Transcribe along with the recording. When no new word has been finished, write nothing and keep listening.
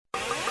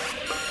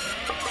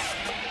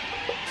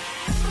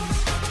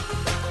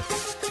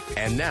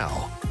And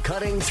now,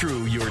 cutting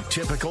through your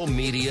typical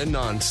media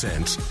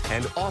nonsense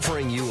and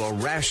offering you a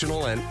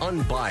rational and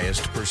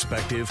unbiased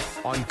perspective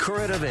on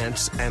current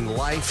events and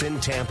life in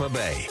Tampa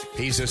Bay.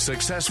 He's a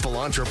successful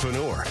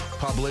entrepreneur,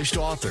 published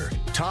author,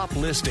 top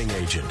listing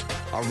agent,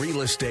 a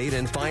real estate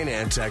and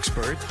finance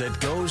expert that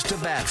goes to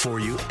bat for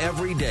you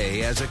every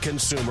day as a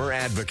consumer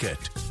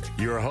advocate.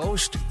 Your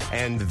host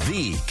and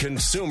the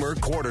consumer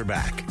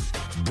quarterback,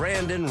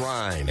 Brandon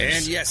Rhymes.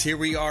 And yes, here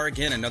we are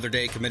again, another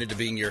day committed to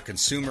being your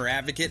consumer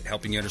advocate,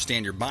 helping you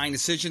understand your buying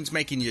decisions,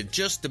 making you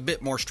just a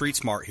bit more street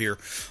smart here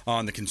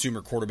on the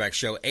Consumer Quarterback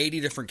Show. 80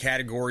 different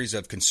categories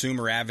of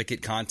consumer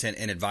advocate content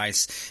and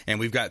advice, and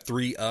we've got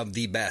 3 of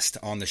the best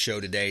on the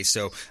show today.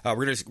 So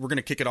we're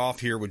gonna kick it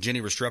off here with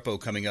Jenny Restrepo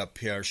coming up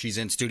here. She's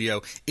in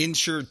studio,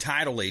 insured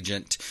title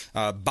agent.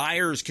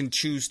 Buyers can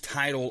choose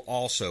title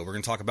also. We're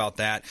going to talk about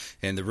that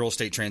and the real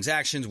estate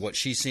transactions, what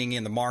she's seeing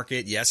in the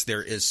market. Yes,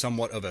 there is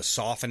somewhat of a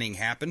softening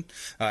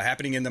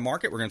happening in the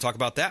market. We're going to talk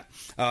about that.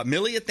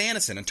 Millie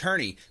Athanison,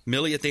 attorney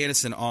Millie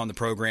Athanison on the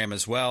program,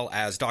 as well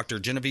as Dr.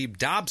 Genevieve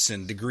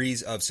Dobson,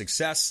 Degrees of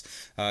Success.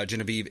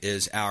 Genevieve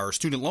is our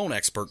student loan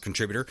expert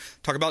contributor.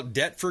 Talk about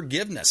debt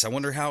forgiveness. I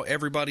wonder how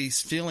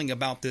everybody's feeling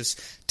about this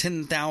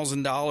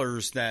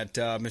 $10,000 that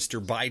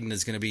Mr. Biden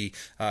is going to be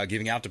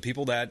giving out to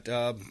people that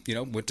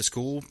went to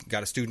school,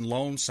 got a student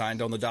loan,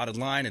 signed on the dotted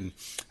line, and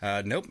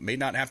nope, may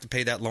not have to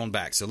pay that loan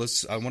back. So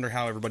I wonder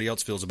how everybody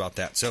else feels about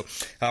that. So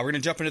we're going to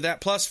jump into that.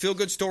 Plus,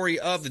 feel-good story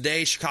of the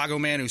day. Chicago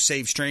man who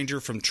saved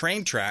stranger from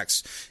train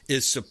tracks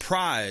is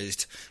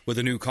surprised with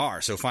a new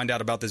car. So find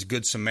out about this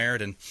good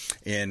Samaritan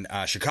in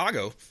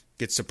Chicago.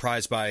 Gets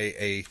surprised by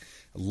a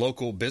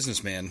local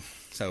businessman.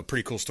 So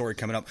pretty cool story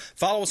coming up.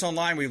 Follow us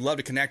online. We'd love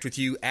to connect with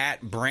you at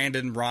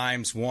Brandon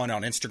Rhymes1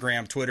 on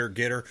Instagram, Twitter,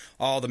 Getter,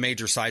 all the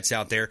major sites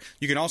out there.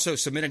 You can also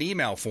submit an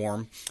email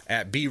form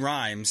at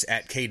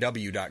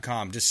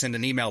brimes@kw.com. Just send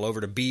an email over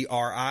to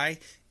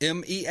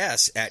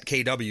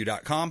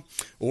BRIMES@kw.com,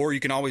 or you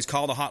can always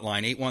call the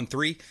hotline,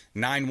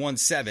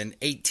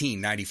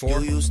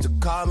 813-917-1894. You used to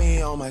call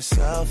me on my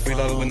cell phone.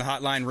 We love it when the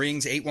hotline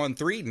rings,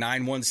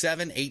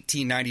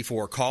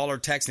 813-917-1894. Call or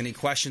text any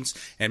questions,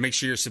 and make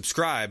sure you're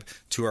subscribed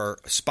to our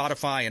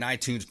Spotify and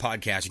iTunes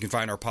podcast. You can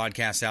find our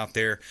podcast out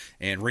there,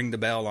 and ring the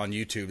bell on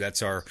YouTube.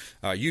 That's our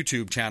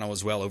YouTube channel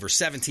as well. Over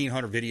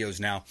 1,700 videos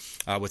now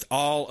with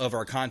all of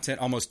our content,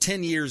 almost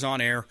 10 years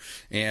on air,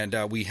 and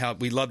we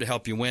love to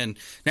help you win.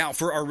 Now,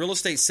 for our real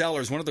estate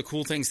sellers, one of the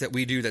cool things that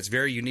we do that's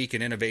very unique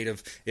and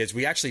innovative is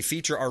we actually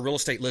feature our real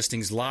estate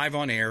listings live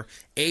on air,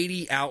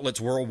 80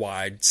 outlets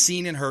worldwide,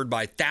 seen and heard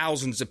by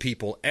thousands of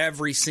people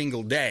every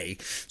single day.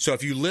 So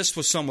if you list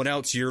with someone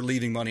else, you're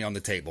leaving money on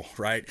the table,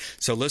 right?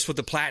 So list with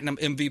the Platinum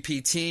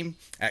MVP team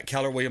at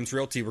Keller Williams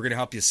Realty. We're going to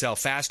help you sell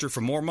faster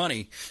for more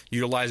money,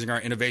 utilizing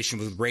our innovation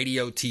with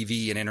radio,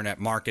 TV, and internet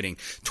marketing.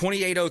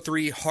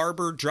 2803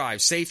 Harbor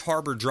Drive, Safe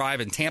Harbor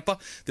Drive in Tampa.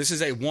 This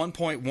is a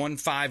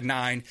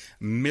 $1.159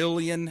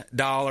 million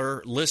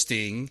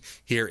listing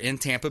here in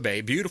Tampa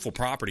Bay. Beautiful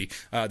property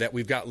that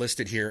we've got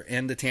listed here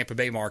in the Tampa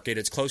Bay market.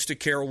 It's close to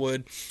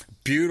Carrollwood.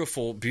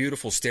 Beautiful,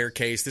 beautiful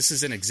staircase. This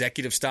is an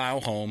executive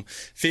style home,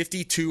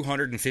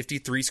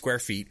 5,253 square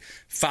feet,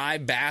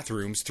 5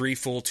 bathrooms, 3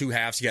 full, 2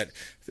 halves. You got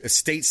a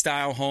state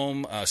style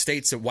home,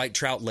 states at White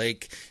Trout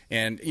Lake.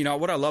 And you know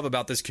what I love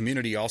about this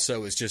community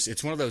also is just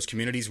it's one of those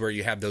communities where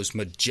you have those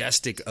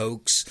majestic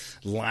oaks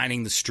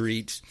lining the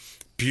street.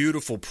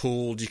 Beautiful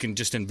pool. You can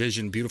just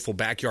envision beautiful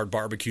backyard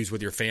barbecues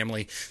with your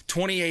family.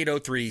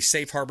 2803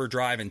 Safe Harbor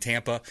Drive in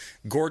Tampa.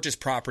 Gorgeous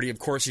property. Of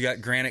course, you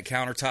got granite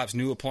countertops,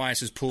 new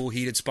appliances, pool,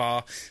 heated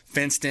spa,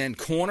 fenced in,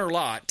 corner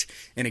lot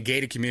in a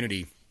gated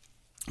community.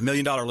 $1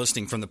 million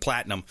listing from the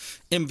Platinum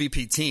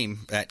MVP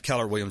team at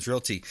Keller Williams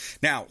Realty.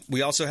 Now,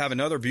 we also have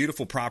another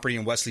beautiful property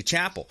in Wesley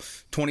Chapel,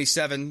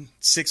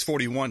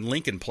 27641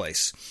 Lincoln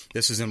Place.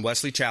 This is in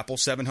Wesley Chapel,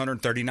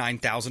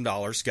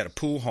 $739,000. Got a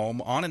pool home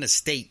on an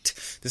estate.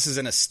 This is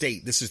an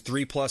estate. This is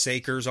 3+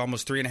 acres,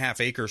 almost 3.5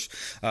 acres.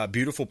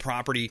 Beautiful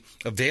property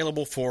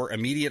available for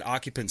immediate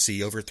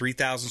occupancy, over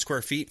 3,000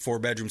 square feet, 4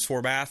 bedrooms,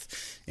 4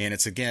 bath. And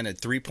it's, again, a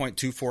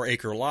 3.24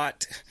 acre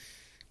lot.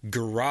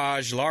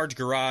 Garage, large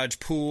garage,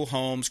 pool,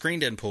 home,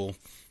 screened-in pool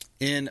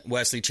in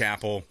Wesley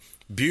Chapel.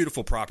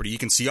 Beautiful property. You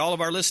can see all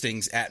of our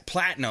listings at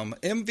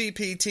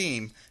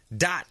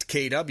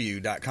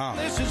platinummvpteam.kw.com.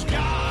 This is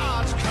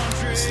God's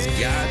country. This is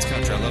God's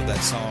country. I love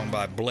that song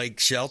by Blake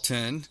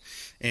Shelton.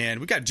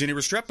 And we got Jenny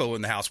Restrepo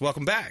in the house.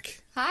 Welcome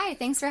back. Hi,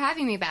 thanks for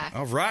having me back.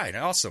 All right,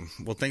 awesome.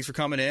 Well, thanks for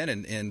coming in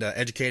and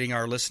educating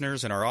our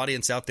listeners and our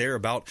audience out there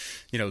about,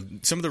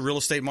 some of the real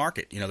estate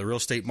market. The real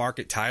estate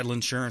market, title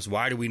insurance.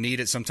 Why do we need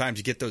it? Sometimes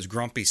you get those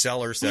grumpy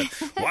sellers that,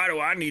 why do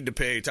I need to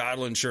pay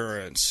title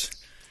insurance?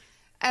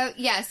 Oh,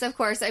 yes, of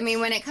course. I mean,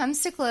 when it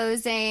comes to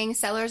closing,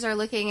 sellers are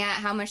looking at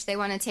how much they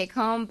want to take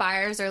home.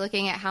 Buyers are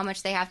looking at how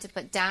much they have to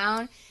put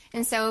down.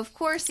 And so, of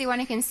course, you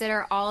want to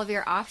consider all of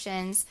your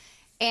options.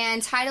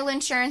 And title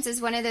insurance is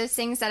one of those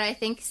things that I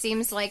think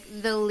seems like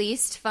the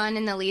least fun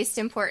and the least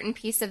important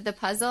piece of the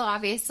puzzle.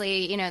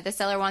 Obviously, the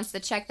seller wants the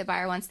check, the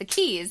buyer wants the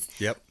keys.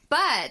 Yep.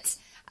 But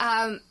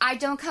I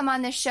don't come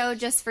on this show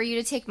just for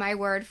you to take my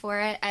word for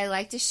it. I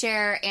like to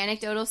share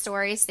anecdotal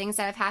stories, things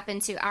that have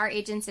happened to our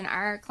agents and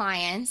our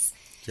clients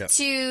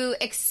to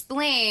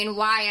explain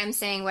why I'm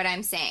saying what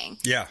I'm saying.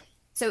 Yeah.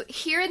 So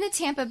here in the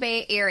Tampa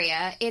Bay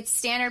area, it's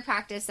standard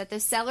practice that the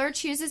seller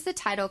chooses the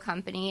title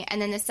company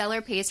and then the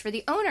seller pays for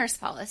the owner's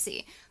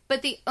policy.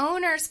 But the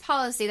owner's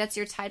policy, that's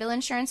your title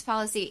insurance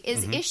policy,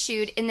 is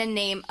issued in the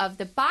name of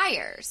the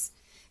buyers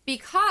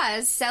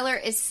because seller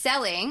is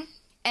selling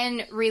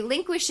and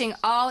relinquishing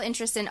all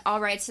interest and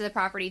all rights to the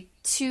property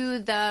to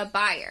the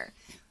buyer.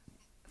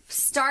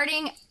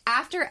 Starting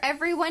after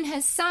everyone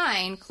has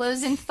signed,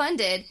 closed, and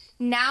funded,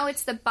 now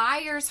it's the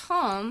buyer's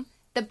home.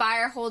 The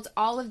buyer holds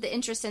all of the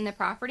interest in the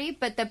property,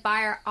 but the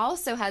buyer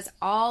also has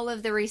all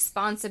of the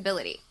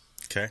responsibility.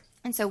 Okay.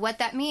 And so what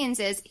that means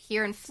is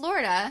here in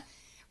Florida,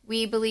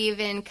 we believe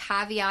in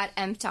caveat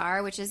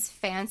emptor, which is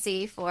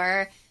fancy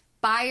for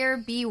buyer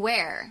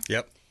beware.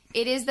 Yep.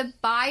 It is the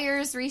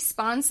buyer's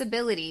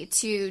responsibility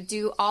to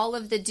do all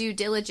of the due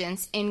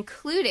diligence,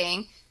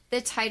 including the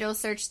title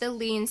search, the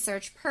lien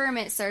search,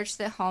 permit search,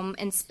 the home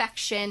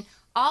inspection,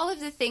 all of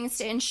the things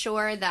to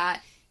ensure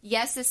that,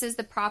 yes, this is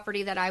the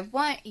property that I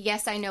want.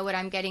 Yes, I know what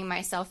I'm getting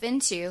myself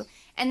into.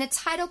 And the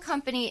title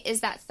company is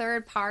that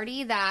third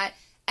party that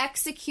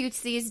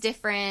executes these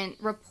different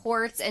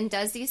reports and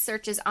does these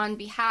searches on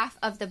behalf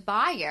of the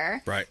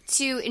buyer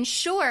to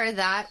ensure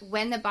that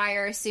when the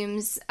buyer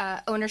assumes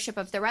ownership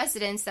of the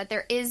residence, that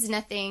there is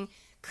nothing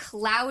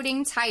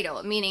clouding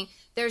title, meaning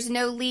there's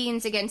no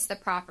liens against the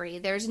property.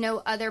 There's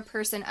no other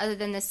person other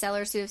than the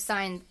sellers who have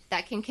signed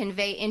that can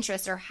convey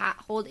interest or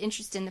hold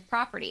interest in the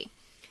property.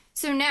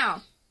 So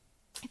now,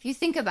 if you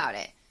think about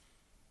it,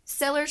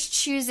 seller's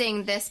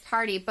choosing this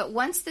party, but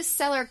once the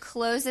seller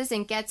closes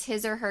and gets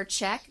his or her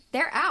check,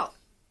 they're out.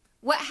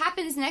 What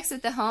happens next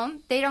with the home?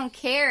 They don't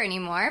care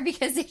anymore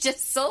because they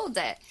just sold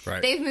it.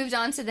 Right. They've moved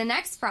on to the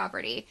next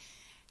property.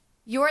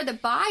 You're the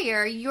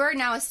buyer. You're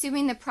now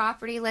assuming the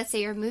property. Let's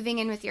say you're moving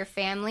in with your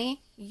family.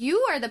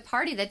 You are the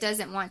party that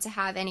doesn't want to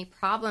have any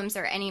problems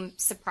or any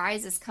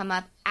surprises come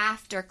up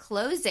after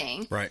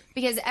closing. Right.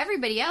 Because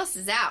everybody else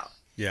is out.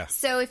 Yeah.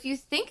 So if you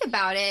think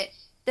about it,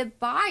 the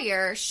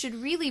buyer should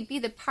really be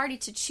the party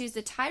to choose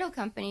the title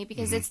company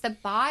because it's the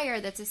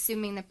buyer that's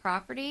assuming the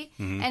property,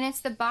 and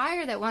it's the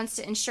buyer that wants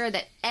to ensure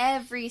that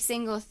every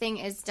single thing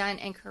is done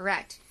and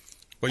correct.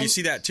 Well, you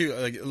see that too,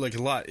 like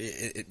a lot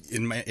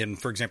in,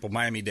 for example,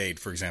 Miami-Dade.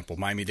 For example,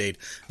 Miami-Dade,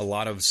 a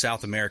lot of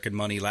South American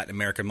money, Latin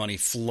American money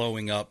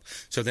flowing up.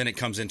 So then it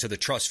comes into the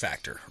trust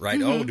factor, right?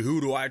 Oh,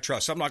 who do I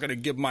trust? I'm not going to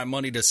give my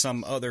money to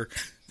some other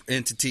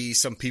entity,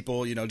 some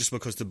people, just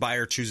because the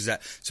buyer chooses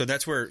that. So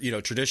that's where,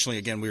 traditionally,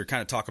 again, we were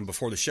kind of talking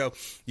before the show,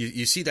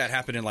 you see that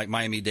happen in like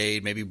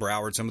Miami-Dade, maybe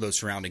Broward, some of those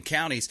surrounding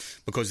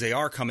counties, because they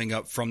are coming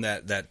up from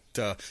that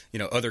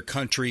other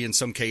country in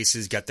some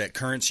cases, got that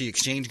currency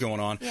exchange going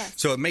on. Yes.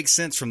 So it makes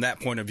sense from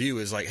that point of view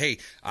is like, hey,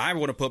 I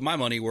want to put my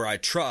money where I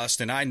trust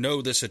and I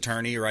know this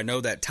attorney or I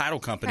know that title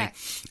company.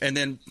 Correct. And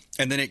then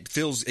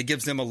it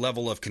gives them a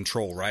level of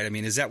control, right? I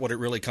mean, is that what it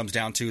really comes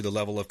down to, the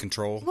level of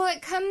control? Well,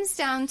 it comes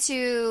down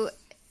to,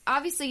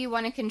 obviously, you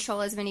want to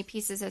control as many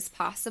pieces as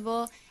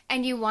possible,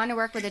 and you want to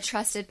work with a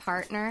trusted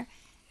partner.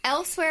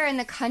 Elsewhere in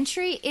the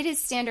country, it is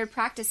standard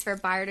practice for a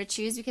buyer to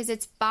choose because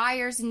it's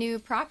buyer's new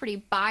property,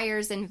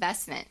 buyer's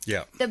investment.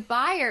 Yeah. The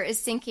buyer is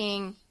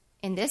sinking,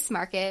 in this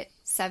market,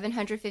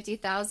 $750,000,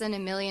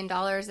 $1 million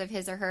of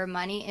his or her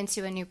money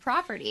into a new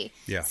property.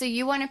 Yeah. So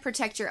you want to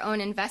protect your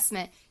own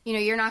investment.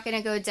 You're not going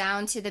to go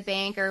down to the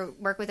bank or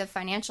work with a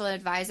financial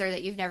advisor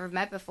that you've never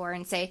met before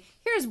and say,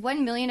 here's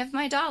 $1 million of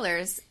my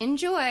dollars.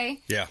 Enjoy.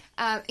 Yeah.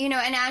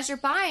 And as you're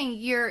buying,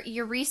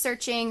 you're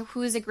researching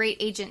who's a great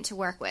agent to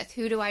work with.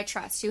 Who do I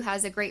trust? Who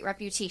has a great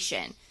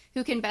reputation?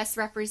 Who can best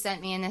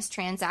represent me in this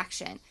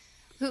transaction?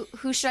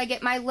 Who should I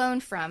get my loan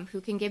from? Who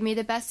can give me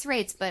the best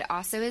rates, but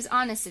also is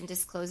honest and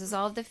discloses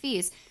all of the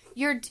fees?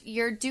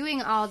 You're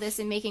doing all this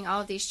and making all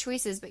of these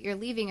choices, but you're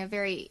leaving a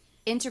very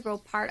integral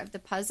part of the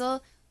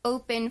puzzle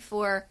open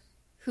for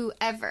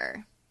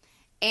whoever.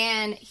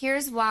 And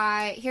here's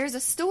a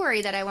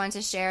story that I want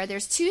to share.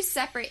 There's two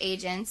separate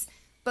agents,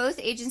 both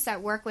agents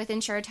that work with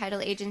Insured Title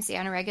Agency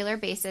on a regular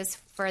basis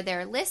for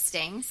their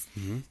listings.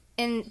 Mm-hmm.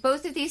 In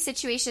both of these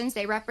situations,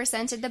 they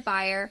represented the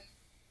buyer.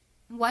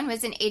 One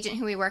was an agent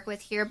who we work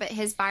with here, but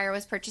his buyer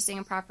was purchasing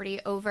a property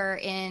over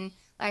in,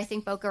 I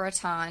think, Boca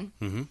Raton.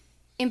 Mm-hmm.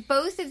 In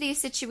both of these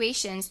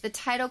situations, the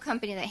title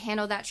company that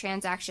handled that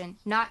transaction,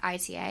 not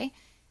ITA,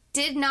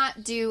 did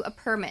not do a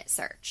permit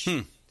search,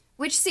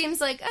 which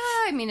seems like,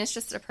 it's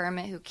just a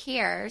permit. Who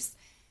cares?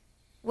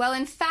 Well,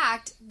 in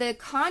fact, the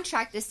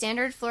contract, the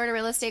standard Florida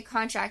real estate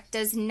contract,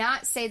 does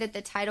not say that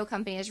the title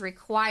company is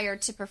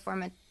required to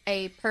perform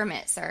a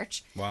permit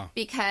search. Wow.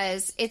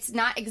 Because it's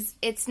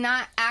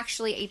not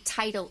actually a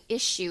title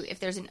issue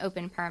if there's an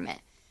open permit.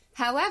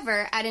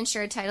 However, at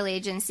Insured Title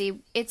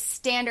Agency, it's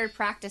standard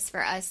practice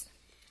for us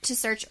to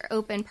search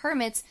open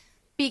permits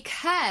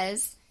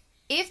because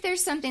if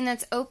there's something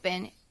that's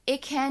open,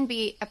 it can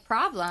be a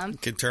problem.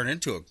 It can turn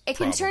into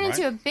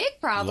a big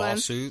problem.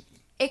 Lawsuit.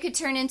 it could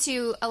turn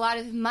into a lot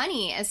of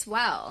money as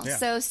well. Yeah.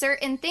 So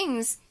certain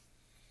things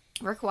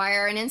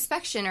require an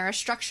inspection or a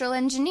structural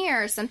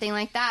engineer or something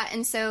like that.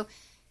 And so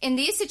in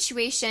these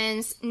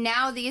situations,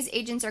 now these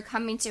agents are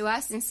coming to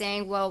us and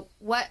saying, well,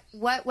 what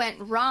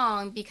went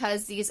wrong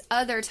because these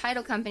other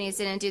title companies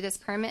didn't do this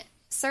permit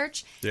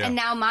search? Yeah. And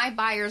now my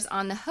buyer's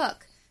on the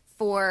hook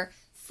for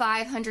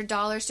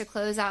 $500 to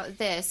close out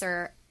this,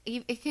 or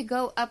it could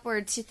go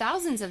upward to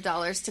thousands of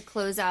dollars to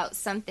close out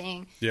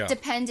something,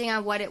 depending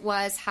on what it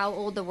was, how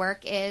old the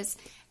work is.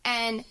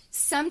 And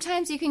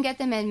sometimes you can get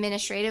them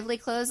administratively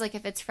closed, like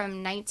if it's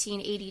from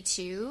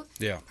 1982,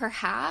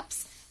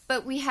 perhaps.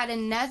 But we had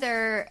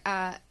another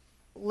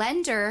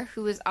lender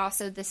who was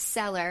also the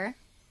seller.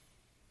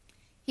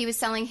 He was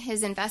selling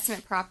his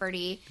investment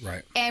property.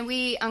 Right. And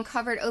we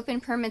uncovered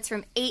open permits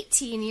from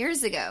 18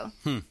 years ago.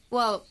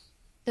 Well,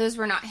 those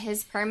were not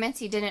his permits.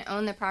 He didn't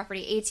own the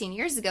property 18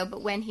 years ago.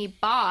 But when he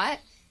bought,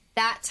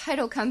 that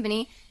title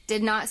company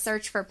did not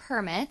search for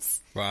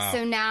permits. Wow.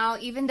 So now,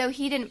 even though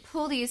he didn't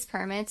pull these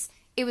permits,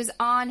 it was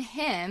on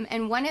him.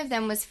 And one of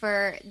them was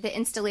for the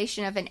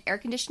installation of an air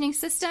conditioning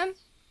system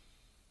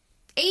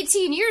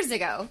 18 years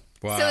ago.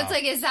 Wow. So it's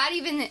like, is that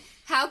even...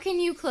 How can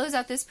you close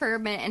out this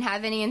permit and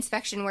have any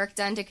inspection work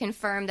done to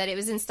confirm that it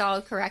was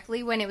installed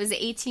correctly when it was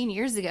 18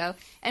 years ago?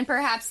 And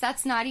perhaps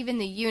that's not even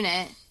the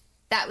unit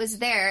that was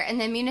there.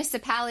 And the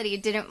municipality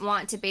didn't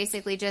want to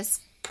basically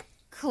just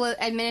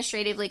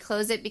administratively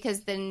close it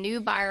because the new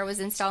buyer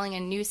was installing a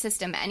new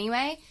system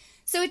anyway.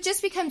 So it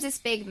just becomes this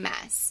big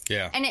mess.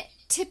 Yeah. And it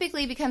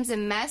typically becomes a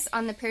mess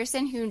on the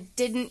person who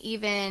didn't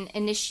even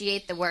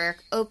initiate the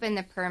work, open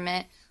the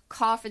permit,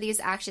 call for these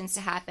actions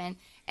to happen.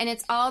 And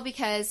it's all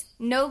because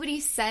nobody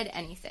said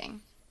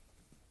anything.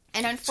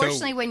 And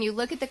unfortunately, when you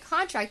look at the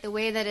contract, the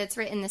way that it's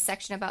written, the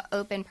section about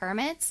open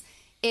permits,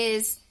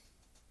 is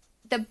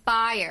the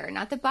buyer,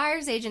 not the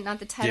buyer's agent, not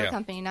the title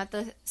company, not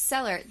the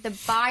seller. The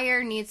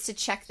buyer needs to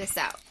check this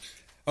out.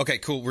 Okay,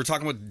 cool. We're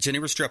talking with Jenny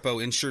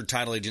Restrepo, Insured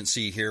Title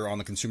Agency here on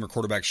the Consumer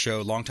Quarterback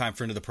Show. Longtime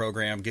friend of the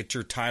program. Get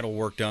your title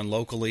work done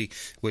locally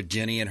with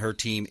Jenny and her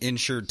team.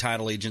 Insured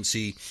Title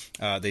Agency.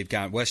 They've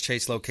got West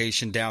Chase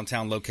location,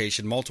 downtown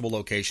location, multiple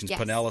locations,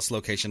 Pinellas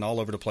location, all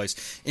over the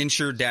place.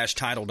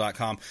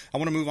 Insured-title.com. I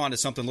want to move on to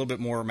something a little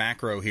bit more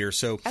macro here.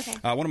 So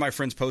one of my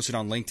friends posted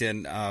on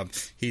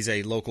LinkedIn, he's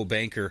a local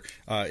banker.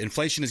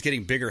 Inflation is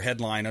getting bigger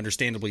headline,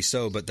 understandably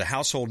so, but the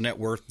household net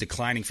worth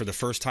declining for the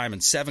first time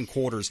in 7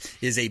 quarters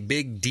is a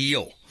big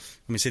deal.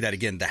 Let me say that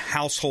again. The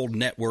household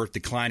net worth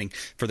declining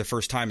for the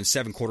first time in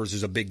 7 quarters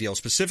is a big deal.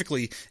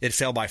 Specifically, it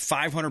fell by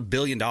 $500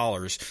 billion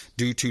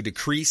due to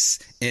decrease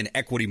in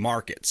equity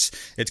markets.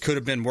 It could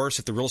have been worse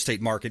if the real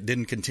estate market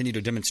didn't continue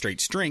to demonstrate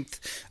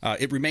strength.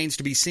 It remains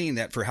to be seen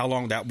that for how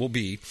long that will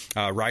be.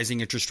 Rising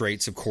interest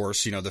rates, of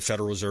course, the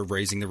Federal Reserve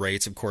raising the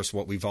rates, of course,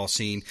 what we've all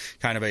seen,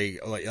 kind of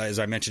as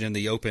I mentioned in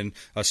the open,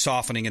 a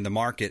softening in the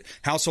market.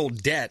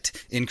 Household debt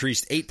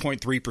increased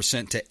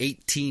 8.3% to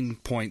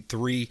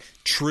 $18.3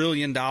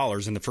 trillion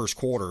in the first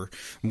quarter.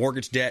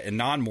 Mortgage debt and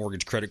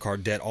non-mortgage credit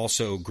card debt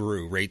also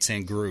grew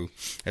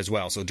as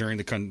well. So during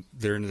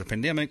the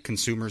pandemic,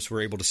 consumers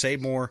were able to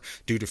save more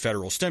due to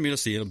federal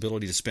stimulus, the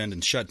inability to spend,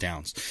 and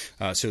shutdowns.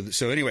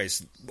 So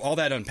anyways, all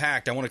that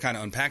unpacked, I want to kind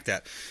of unpack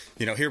that.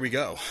 Here we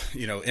go.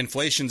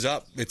 Inflation's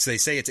up. They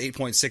say it's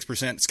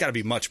 8.6%. It's got to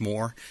be much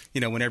more.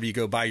 Whenever you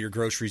go buy your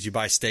groceries, you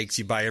buy steaks,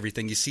 you buy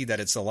everything, you see that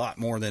it's a lot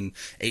more than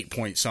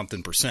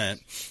 8-point-something%.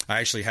 I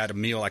actually had a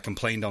meal. I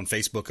complained on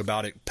Facebook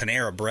about it.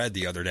 Panera Bread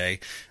the other day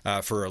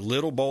for a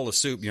little bowl of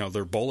soup.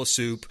 Their bowl of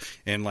soup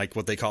and like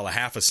what they call a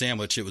half a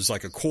sandwich. It was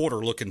like a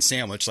quarter-looking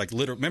sandwich. Like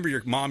remember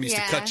your mom used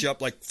to cut you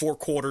up like 4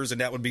 quarters,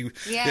 and that would be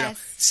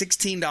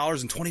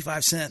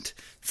 $16.25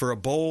 for a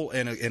bowl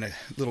and a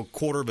little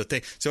quarter of a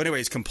thing. So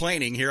anyways,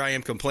 complaining. Here I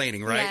am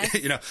complaining, right?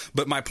 Yes.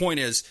 But my point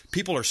is,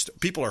 people are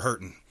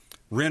hurting.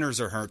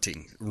 Renters are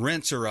hurting.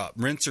 Rents are up.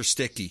 Rents are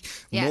sticky.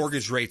 Yes.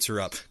 Mortgage rates are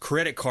up.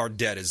 Credit card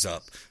debt is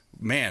up.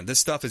 Man, this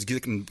stuff is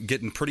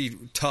getting pretty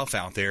tough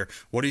out there.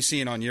 What are you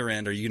seeing on your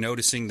end? Are you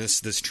noticing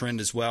this trend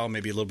as well?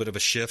 Maybe a little bit of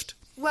a shift?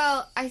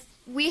 Well,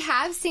 we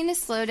have seen a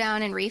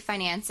slowdown in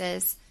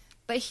refinances,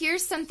 but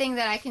here's something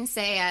that I can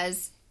say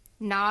as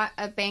not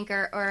a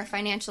banker or a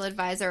financial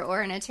advisor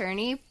or an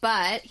attorney,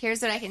 but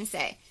here's what I can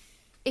say.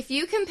 If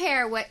you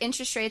compare what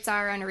interest rates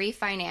are on a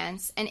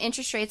refinance and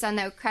interest rates on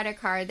the credit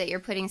card that you're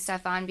putting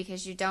stuff on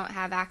because you don't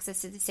have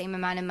access to the same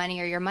amount of money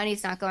or your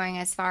money's not going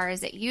as far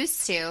as it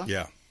used to,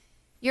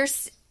 your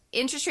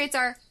interest rates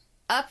are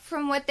up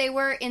from what they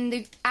were in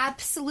the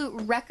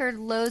absolute record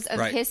lows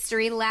of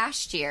history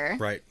last year.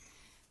 Right.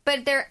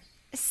 But they're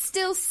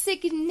still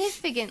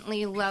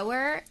significantly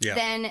lower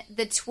than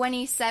the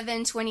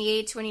 27,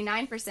 28,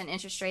 29%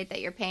 interest rate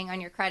that you're paying on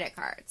your credit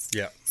cards.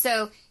 Yeah.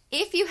 So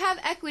if you have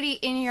equity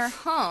in your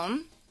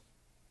home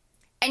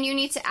and you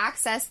need to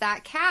access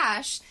that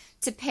cash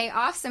to pay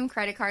off some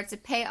credit cards, to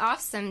pay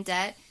off some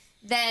debt,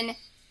 then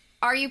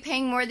are you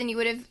paying more than you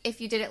would have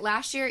if you did it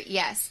last year?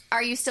 Yes.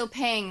 Are you still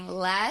paying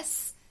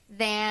less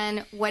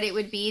than what it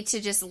would be to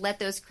just let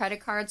those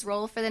credit cards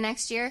roll for the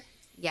next year?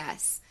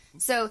 Yes.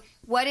 So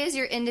what is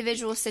your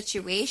individual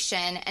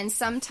situation? And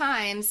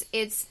sometimes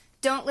it's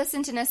don't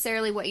listen to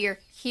necessarily what you're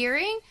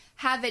hearing.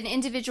 Have an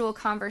individual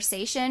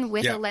conversation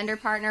with a lender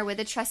partner, with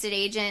a trusted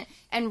agent,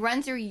 and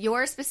run through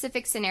your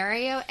specific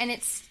scenario. And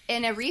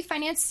a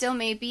refinance still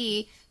may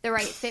be the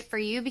right fit for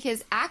you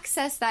because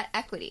access that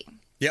equity.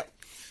 Yep.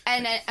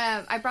 And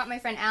I brought my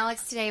friend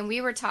Alex today, and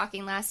we were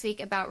talking last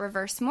week about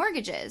reverse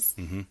mortgages.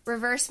 Mm-hmm.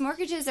 Reverse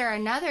mortgages are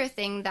another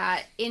thing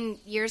that in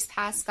years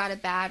past got a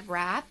bad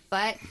rap.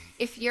 But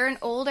if you're an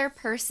older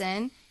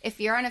person, if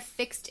you're on a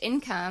fixed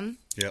income,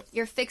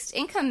 your fixed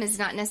income is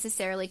not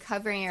necessarily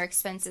covering your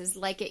expenses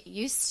like it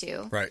used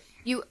to. Right.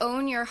 You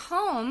own your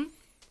home,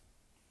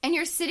 and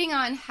you're sitting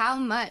on how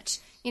much?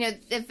 You know,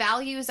 the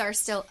values are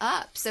still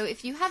up. So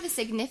if you have a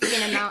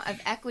significant amount of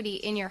equity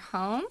in your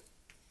home,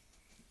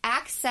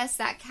 access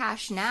that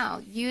cash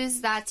now.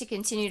 Use that to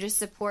continue to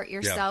support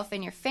yourself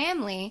and your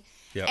family.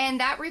 Yep. And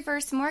that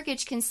reverse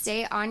mortgage can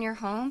stay on your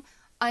home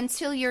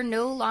until you're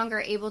no longer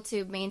able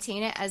to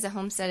maintain it as a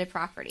homesteaded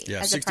property.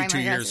 Yeah, as 62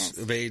 years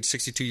of age,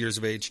 62 years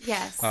of age.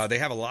 Yes. They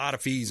have a lot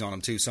of fees on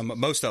them, too.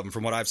 Most of them,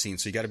 from what I've seen.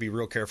 So you got to be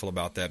real careful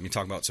about that. And you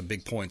talk about some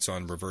big points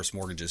on reverse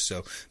mortgages.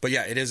 So, but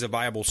yeah, it is a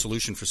viable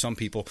solution for some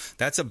people.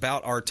 That's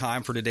about our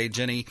time for today,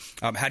 Jenny.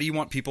 How do you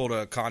want people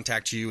to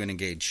contact you and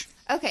engage?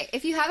 Okay,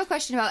 if you have a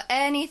question about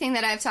anything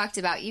that I've talked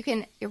about,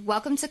 you're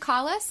welcome to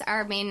call us.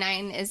 Our main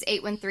line is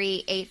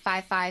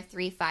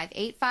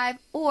 813-855-3585,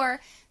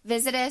 or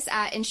visit us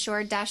at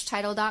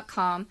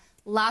insured-title.com.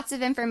 Lots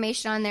of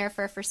information on there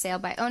for sale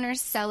by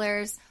owners,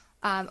 sellers,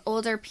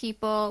 older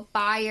people,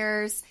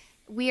 buyers.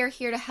 We are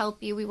here to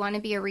help you. We want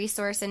to be a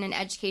resource and an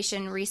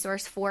education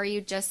resource for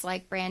you, just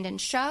like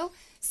Brandon's show.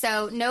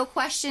 So no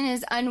question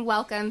is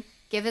unwelcome.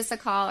 Give us a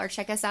call or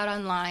check us out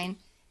online,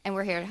 and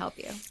we're here to help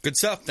you. Good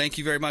stuff. Thank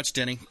you very much,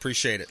 Jenny.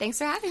 Appreciate it. Thanks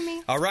for having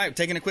me. All right,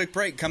 taking a quick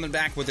break. Coming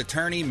back with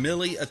attorney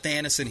Millie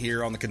Athanison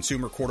here on the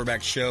Consumer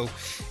Quarterback Show,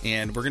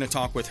 and we're going to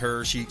talk with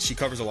her. She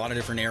covers a lot of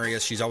different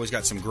areas. She's always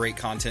got some great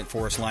content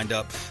for us lined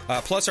up.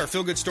 Plus, our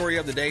feel-good story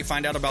of the day.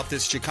 Find out about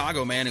this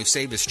Chicago man who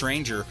saved a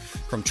stranger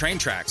from train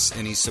tracks,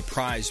 and he's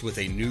surprised with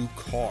a new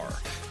car.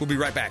 We'll be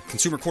right back.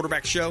 Consumer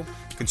Quarterback Show,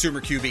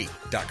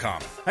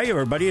 ConsumerQB.com. Hey,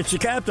 everybody. It's the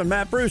Captain,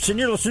 Matt Bruce, and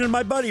you're listening to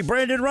my buddy,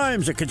 Brandon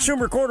Rhymes, a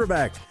Consumer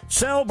Quarterback.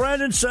 Sell,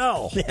 Brandon,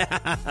 sell.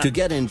 To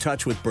get in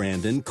touch with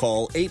Brandon,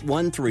 call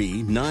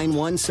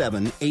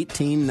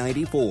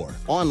 813-917-1894.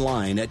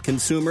 Online at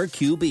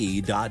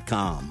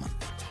ConsumerQB.com.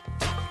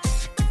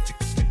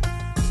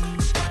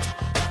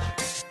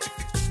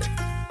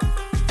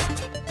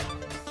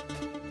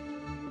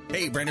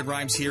 Hey, Brandon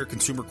Rhymes here,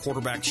 Consumer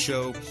Quarterback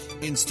Show,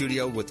 in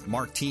studio with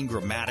Martin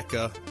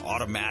Automatica,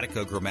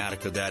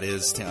 that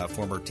is,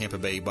 former Tampa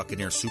Bay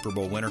Buccaneers Super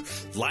Bowl winner.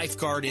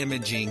 Lifeguard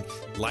Imaging,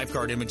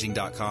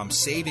 lifeguardimaging.com,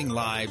 saving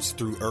lives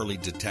through early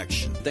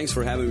detection. Thanks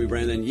for having me,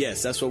 Brandon.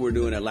 Yes, that's what we're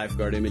doing at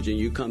Lifeguard Imaging.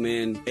 You come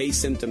in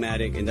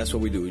asymptomatic, and that's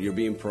what we do. You're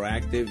being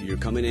proactive. You're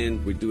coming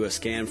in. We do a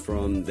scan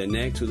from the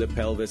neck to the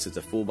pelvis. It's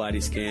a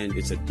full-body scan.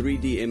 It's a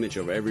 3D image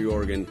of every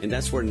organ, and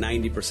that's where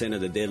 90%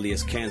 of the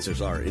deadliest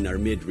cancers are, in our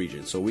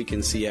mid-region. So we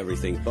can see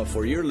everything. But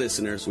for your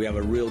listeners, we have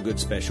a real good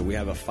special. We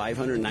have a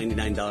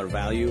 $599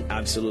 value,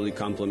 absolutely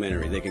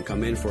complimentary. They can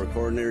come in for a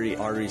coronary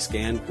artery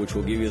scan, which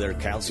will give you their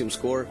calcium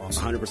score,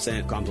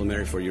 100%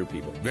 complimentary for your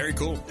people. Very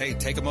cool. Hey,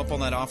 take them up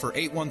on that offer,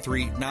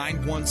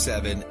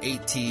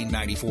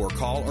 813-917-1894.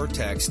 Call or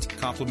text,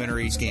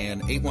 complimentary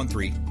scan,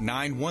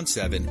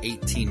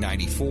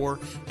 813-917-1894,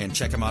 and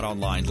check them out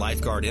online,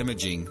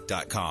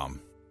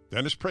 lifeguardimaging.com.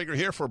 Dennis Prager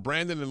here for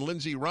Brandon and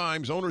Lindsay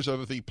Rhymes, owners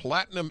of the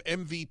Platinum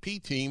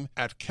MVP team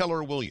at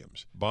Keller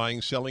Williams.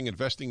 Buying, selling,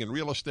 investing in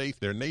real estate,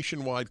 their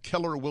nationwide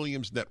Keller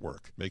Williams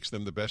network makes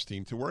them the best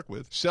team to work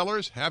with.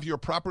 Sellers, have your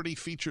property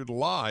featured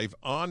live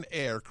on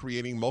air,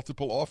 creating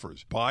multiple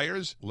offers.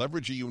 Buyers,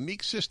 leverage a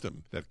unique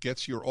system that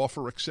gets your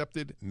offer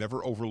accepted,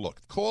 never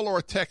overlooked. Call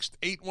or text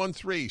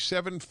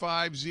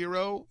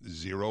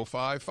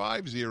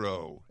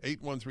 813-750-0550,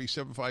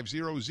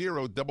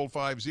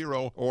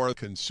 813-750-0550, or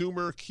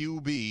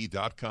ConsumerQB.com.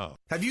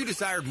 Have you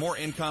desired more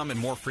income and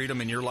more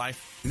freedom in your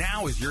life?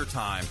 Now is your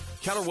time.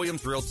 Keller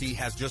Williams Realty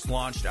has just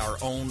launched our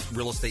own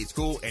real estate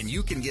school, and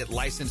you can get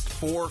licensed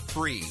for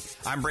free.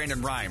 I'm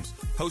Brandon Rhymes,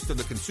 host of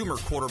the Consumer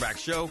Quarterback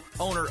Show,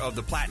 owner of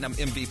the Platinum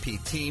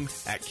MVP team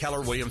at Keller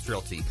Williams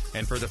Realty.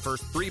 And for the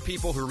first 3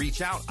 people who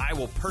reach out, I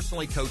will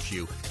personally coach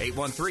you.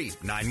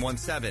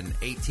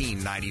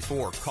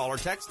 813-917-1894. Call or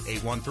text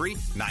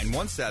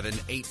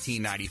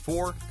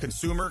 813-917-1894.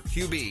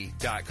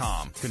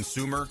 ConsumerQB.com.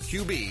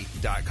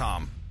 ConsumerQB.com.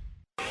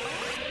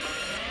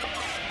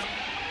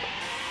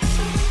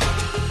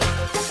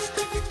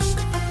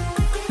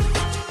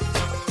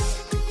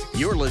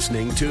 You're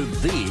listening to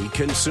The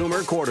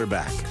Consumer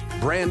Quarterback,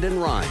 Brandon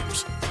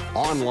Rhymes.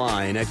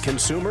 Online at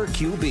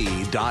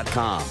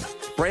ConsumerQB.com.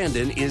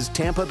 Brandon is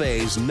Tampa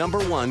Bay's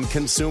 #1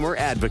 consumer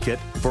advocate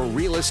for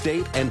real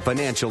estate and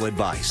financial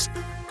advice.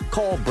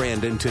 Call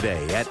Brandon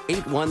today at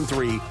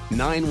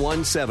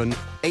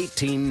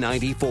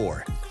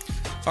 813-917-1894.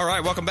 All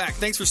right, welcome back.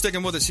 Thanks for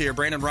sticking with us here.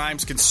 Brandon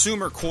Rhymes,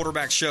 Consumer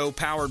Quarterback Show,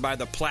 powered by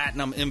the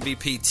Platinum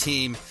MVP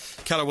team,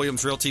 Keller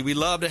Williams Realty. We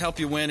love to help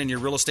you win in your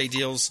real estate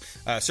deals.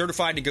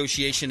 Certified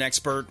negotiation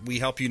expert. We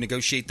help you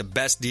negotiate the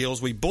best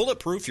deals. We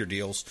bulletproof your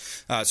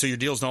deals so your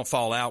deals don't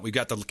fall out. We've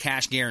got the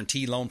cash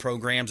guarantee loan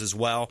programs as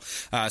well.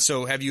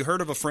 So have you heard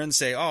of a friend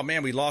say, oh,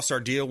 man, we lost our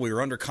deal. We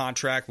were under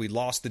contract. We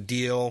lost the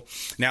deal.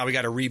 Now we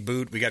got to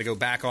reboot. We got to go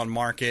back on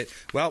market.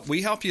 Well,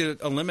 we help you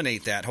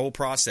eliminate that whole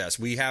process.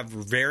 We have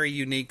very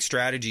unique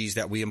strategies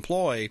that we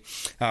employ.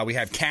 We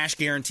have cash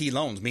guarantee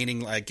loans,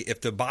 meaning like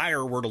if the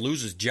buyer were to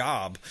lose his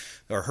job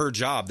or her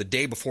job the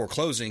day before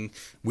closing,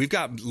 we've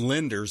got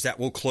lenders that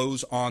will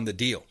close on the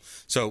deal.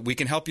 So we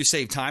can help you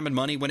save time and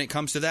money when it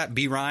comes to that.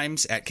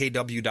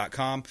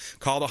 brimes@kw.com.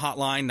 Call the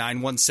hotline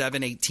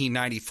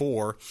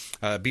 917-1894.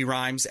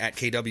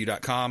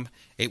 brimes@kw.com.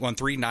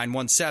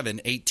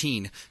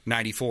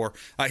 813-917-1894.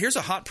 Here's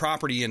a hot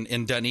property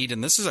in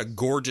Dunedin. This is a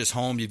gorgeous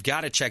home. You've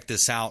got to check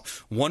this out.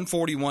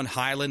 141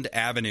 Highland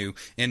Avenue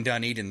in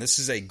Dunedin. This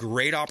is a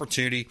great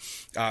opportunity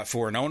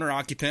for an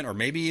owner-occupant or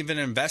maybe even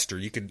an investor.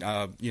 You could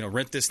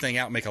rent this thing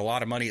out and make a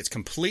lot of money. It's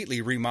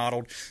completely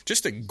remodeled.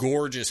 Just a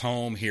gorgeous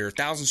home here.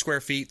 1,000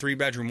 square feet,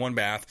 3-bedroom,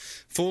 1-bath,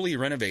 fully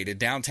renovated.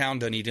 Downtown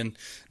Dunedin.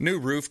 New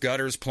roof,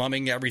 gutters,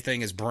 plumbing,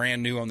 everything is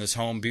brand new on this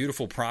home.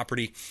 Beautiful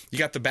property. You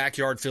got the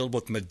backyard filled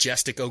with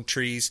majestic oak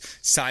trees,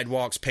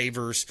 sidewalks,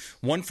 pavers.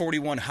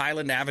 141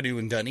 Highland Avenue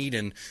in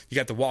Dunedin. You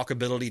got the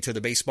walkability to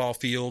the baseball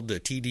field, the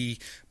TD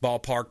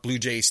Ballpark, Blue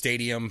Jays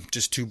Stadium,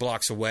 just 2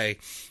 blocks away.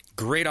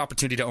 Great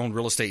opportunity to own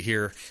real estate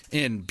here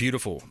in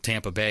beautiful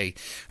Tampa Bay.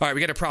 All right, we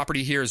got a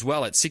property here as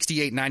well at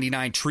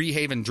 6899 Tree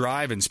Haven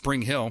Drive in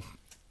Spring Hill.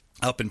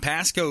 Up in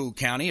Pasco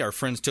County, our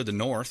friends to the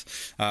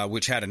north,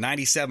 which had a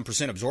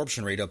 97%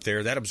 absorption rate up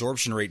there, that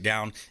absorption rate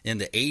down in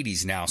the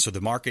 80s now. So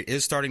the market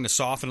is starting to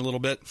soften a little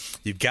bit.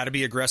 You've got to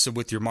be aggressive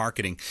with your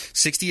marketing.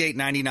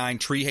 6899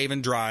 Tree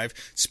Haven Drive,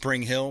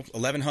 Spring Hill,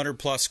 1,100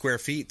 plus square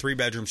feet, 3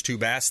 bedrooms, 2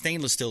 baths,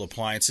 stainless steel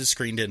appliances,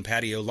 screened-in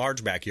patio,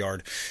 large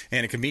backyard,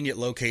 and a convenient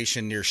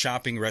location near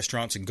shopping,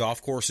 restaurants, and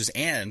golf courses,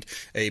 and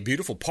a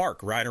beautiful park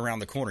right around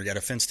the corner. You got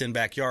a fenced-in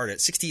backyard at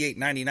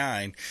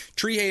 6899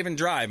 Tree Haven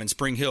Drive in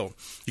Spring Hill.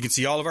 You can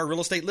see all of our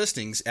real estate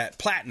listings at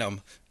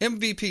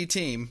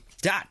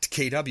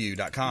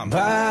platinummvpteam.kw.com.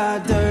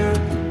 Buy dirt,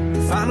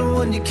 find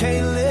one you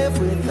can't live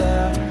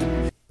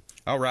without.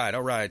 All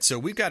right. So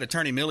we've got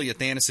attorney Millie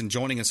Athanison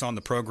joining us on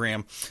the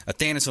program,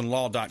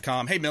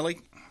 athanisonlaw.com. Hey,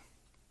 Millie.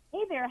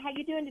 Hey there. How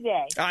you doing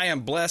today? I am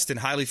blessed and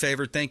highly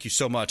favored. Thank you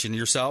so much. And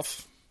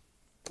yourself?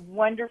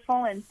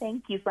 Wonderful, and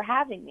thank you for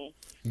having me.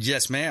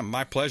 Yes, ma'am.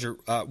 My pleasure.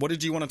 What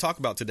did you want to talk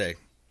about today?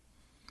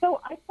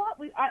 So I thought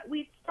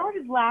we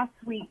started last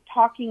week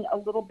talking a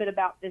little bit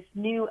about this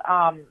new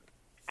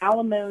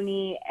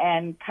alimony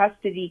and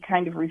custody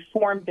kind of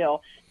reform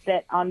bill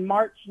that on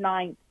March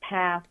 9th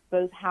passed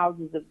both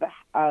houses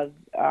of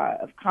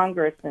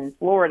Congress in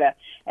Florida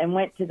and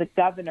went to the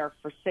governor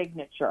for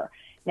signature.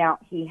 Now,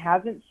 he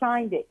hasn't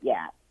signed it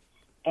yet.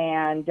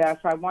 And so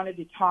I wanted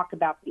to talk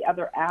about the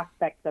other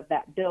aspects of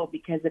that bill,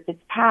 because if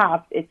it's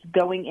passed, it's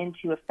going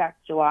into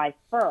effect July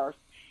 1st.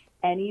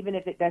 And even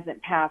if it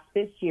doesn't pass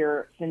this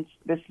year, since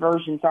this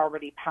version's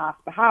already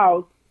passed the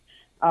House,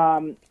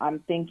 I'm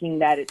thinking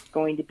that it's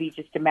going to be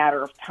just a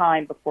matter of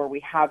time before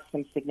we have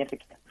some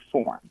significant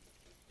reform.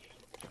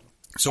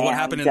 So what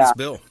happened in this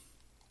bill?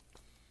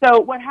 So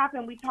what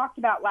happened, we talked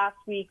about last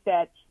week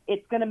that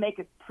it's going to make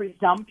a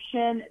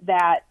presumption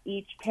that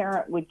each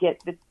parent would get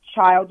the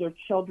child or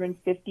children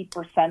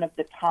 50% of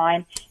the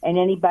time, and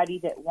anybody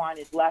that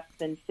wanted less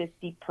than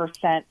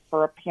 50%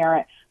 for a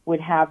parent would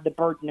have the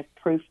burden of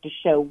proof to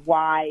show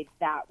why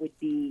that would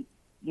be,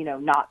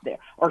 not there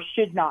or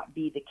should not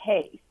be the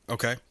case.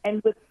 Okay.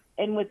 And with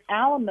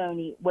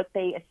alimony, what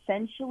they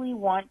essentially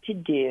want to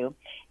do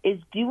is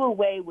do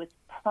away with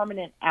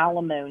permanent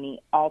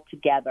alimony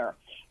altogether.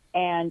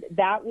 And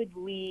that would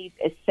leave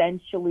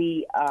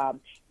essentially,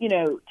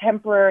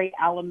 temporary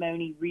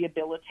alimony,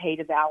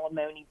 rehabilitative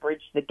alimony,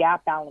 bridge the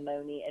gap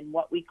alimony, and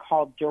what we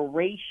call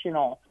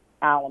durational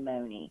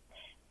alimony.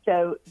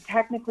 So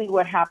technically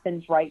what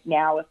happens right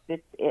now, if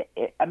it's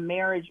a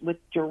marriage with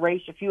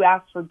duration, if you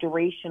ask for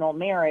durational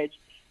marriage,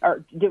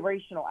 or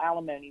durational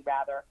alimony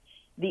rather,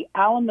 the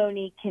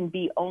alimony can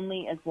be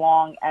only as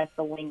long as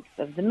the length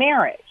of the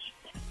marriage.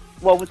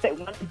 Well, what they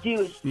want to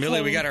do is...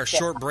 Millie, we got our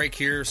short break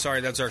here.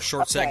 Sorry, that's our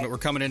short segment. We're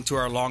coming into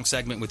our long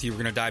segment with you. We're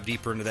going to dive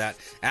deeper into that.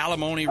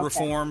 Alimony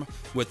reform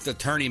with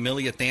attorney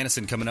Millie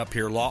Athanison coming up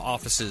here. Law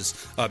offices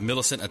of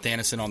Millicent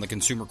Athanison on the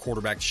Consumer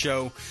Quarterback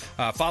Show.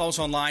 Follow us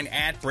online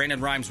at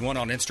Brandon Rhymes1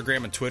 on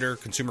Instagram and Twitter,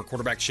 Consumer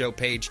Quarterback Show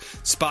page,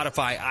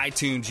 Spotify,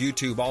 iTunes,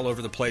 YouTube, all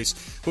over the place.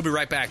 We'll be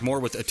right back. More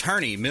with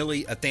attorney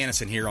Millie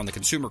Athanison here on the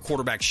Consumer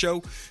Quarterback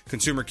Show,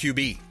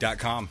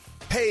 ConsumerQB.com.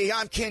 Hey,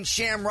 I'm Ken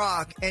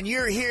Shamrock, and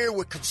you're here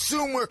with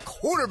Consumer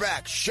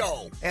Quarterback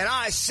Show. And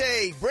I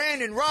say,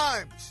 Brandon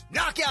Rhymes,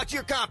 knock out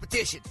your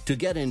competition. To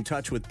get in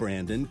touch with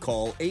Brandon,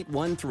 call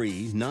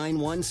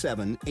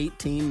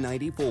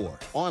 813-917-1894.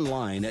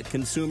 Online at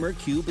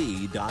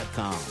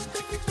ConsumerQB.com.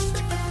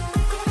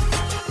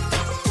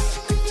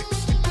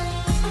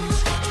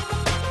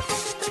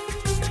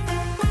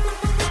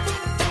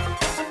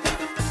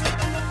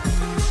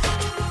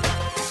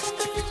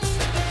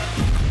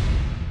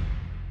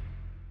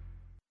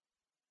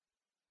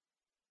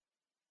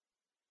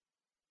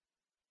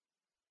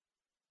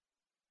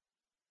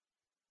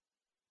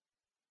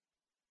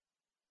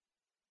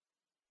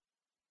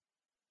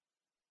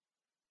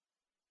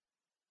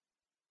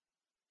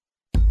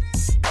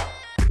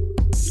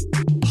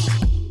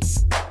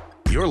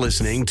 You're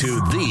listening to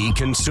the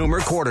consumer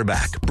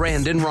quarterback,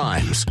 Brandon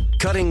Rhymes,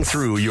 cutting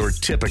through your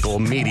typical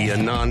media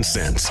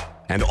nonsense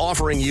and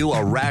offering you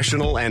a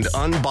rational and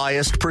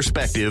unbiased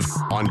perspective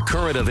on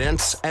current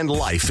events and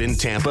life in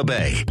Tampa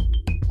Bay.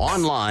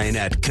 Online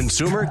at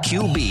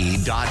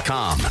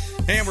consumerqb.com.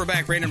 And we're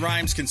back. Brandon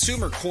Rhymes,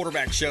 Consumer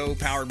Quarterback Show,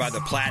 powered by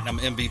the Platinum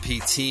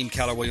MVP team,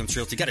 Keller Williams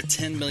Realty. Got a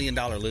 $10 million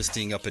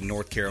listing up in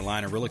North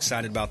Carolina. Real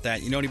excited about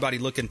that. You know anybody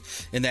looking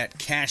in that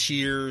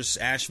Cashiers,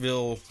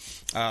 Asheville,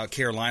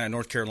 Carolina,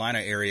 North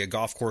Carolina area,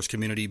 golf course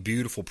community,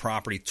 beautiful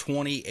property,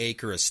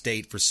 20-acre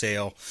estate for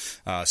sale,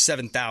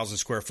 7,000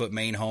 square foot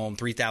main home,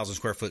 3,000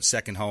 square foot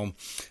second home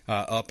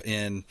up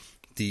in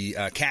the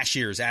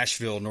Cashiers,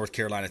 Asheville, North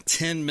Carolina,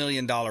 $10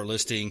 million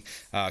listing,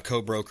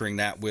 co-brokering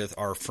that with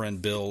our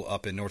friend Bill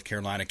up in North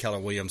Carolina, Keller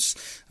Williams,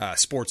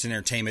 sports and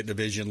entertainment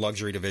division,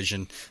 luxury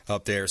division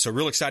up there. So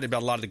real excited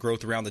about a lot of the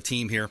growth around the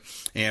team here.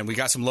 And we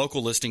got some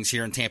local listings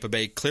here in Tampa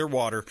Bay.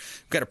 Clearwater,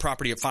 we've got a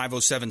property at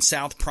 507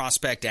 South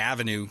Prospect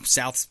Avenue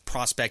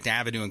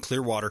in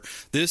Clearwater.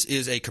 This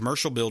is a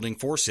commercial building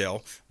for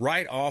sale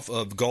right off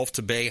of Gulf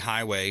to Bay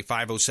Highway,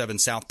 507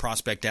 South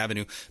Prospect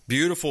Avenue.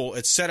 Beautiful.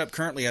 It's set up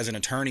currently as an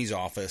attorney's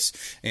office,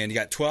 and you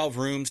got 12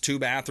 rooms, 2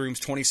 bathrooms,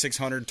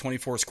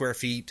 2,624 square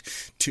feet,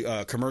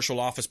 commercial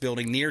office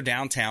building near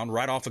downtown,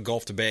 right off of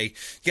Gulf to Bay.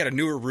 You got a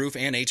newer roof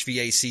and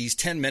HVACs,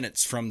 10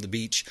 minutes from the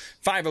beach.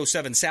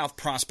 507 South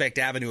Prospect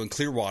Avenue in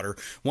Clearwater,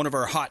 one of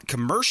our hot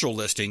commercial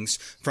listings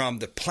from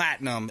the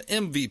Platinum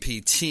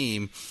MVP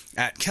team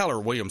at Keller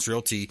Williams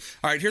Realty.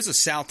 All right, here's a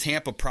South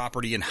Tampa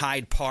property in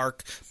Hyde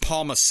Park,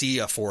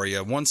 Palmacia for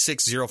you,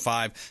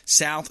 1605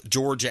 South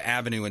Georgia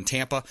Avenue in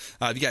Tampa.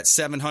 You got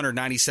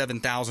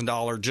 $797,000,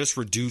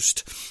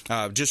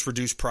 just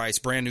reduced price,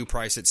 brand new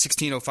price at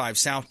 1605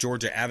 South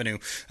Georgia Avenue.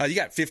 You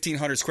got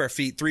 1,500 square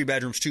feet, 3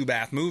 bedrooms, 2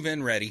 bath,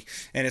 move-in ready,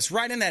 and it's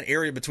right in that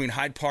area between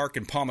Hyde Park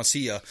and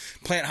Palmacia.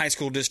 Plant High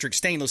School District,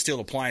 stainless steel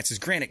appliances,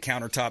 granite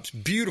countertops,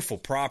 beautiful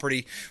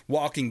property,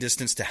 walking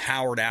distance to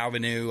Howard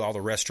Avenue, all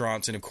the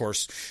restaurants, and of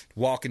course,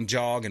 walk and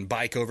jog and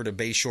bike over to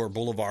Bayshore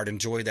Boulevard.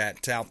 Enjoy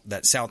that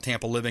South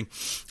Tampa living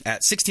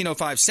at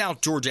 1605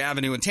 South Georgia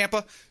Avenue in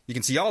Tampa. You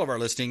can see all of our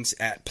listings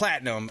at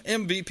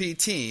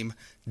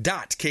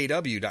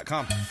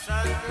platinummvpteam.kw.com.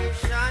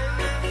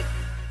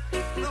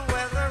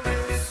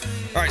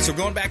 All right, so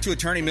going back to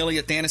Attorney Millie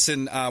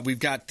Athanison, we've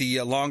got the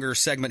longer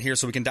segment here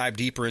so we can dive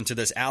deeper into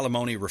this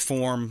alimony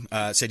reform.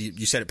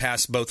 You said it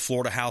passed both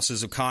Florida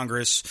houses of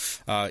Congress,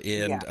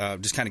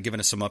 just kind of giving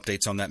us some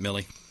updates on that,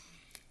 Millie.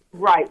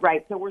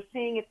 Right. So we're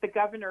seeing if the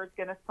governor is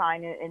going to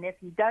sign it, and if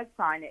he does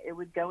sign it, it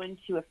would go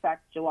into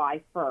effect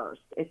July 1st.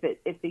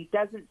 If he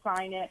doesn't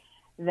sign it,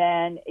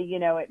 then,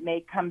 it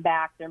may come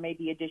back. There may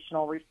be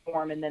additional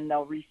reform, and then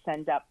they'll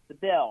resend up the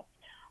bill.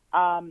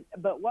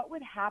 But what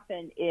would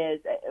happen is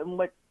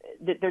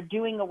that they're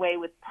doing away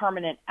with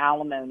permanent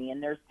alimony,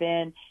 and there's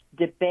been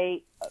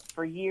debate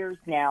for years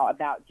now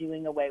about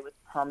doing away with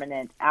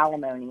permanent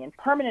alimony. And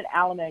permanent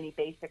alimony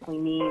basically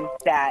means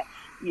that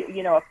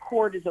a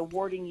court is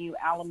awarding you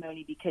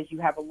alimony because you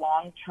have a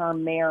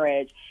long-term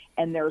marriage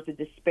and there's a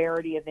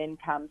disparity of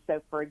income.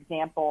 So, for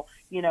example,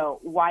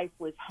 wife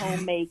was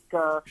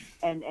homemaker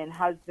and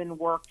husband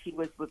worked. He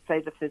was, let's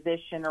say, the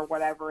physician or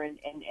whatever, and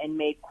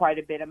made quite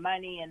a bit of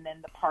money. And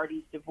then the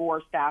parties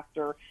divorced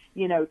after,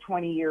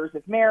 20 years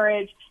of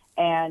marriage.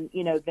 And,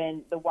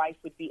 then the wife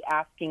would be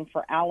asking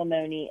for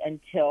alimony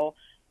until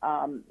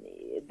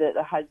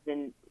the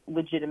husband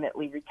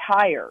legitimately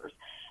retires.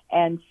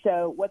 And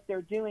so what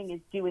they're doing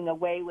is doing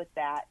away with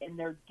that, and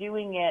they're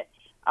doing it,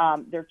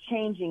 they're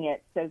changing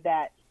it so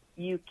that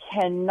you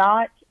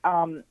cannot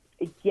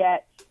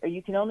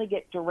you can only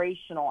get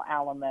durational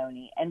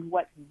alimony. And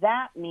what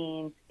that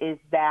means is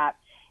that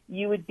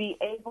you would be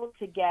able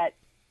to get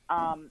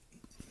up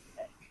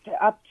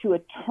to a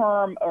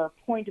term or a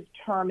point of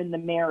term in the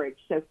marriage.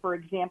 So, for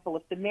example,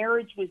 if the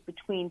marriage was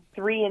between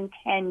 3 and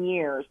 10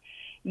 years,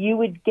 you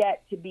would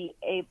get to be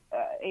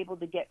able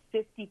to get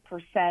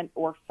 50%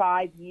 or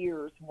 5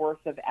 years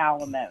worth of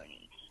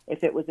alimony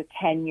if it was a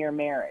 10-year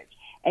marriage.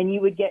 And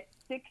you would get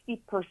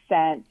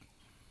 60%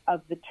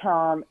 of the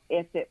term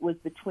if it was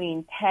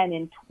between 10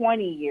 and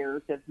 20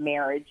 years of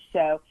marriage.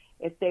 So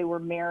if they were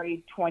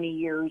married 20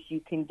 years,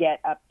 you can get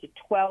up to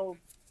 12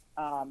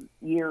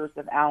 years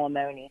of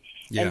alimony.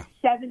 Yeah.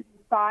 And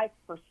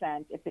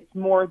 75% if it's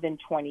more than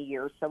 20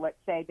 years. So let's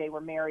say they were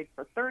married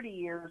for 30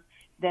 years,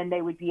 then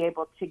they would be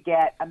able to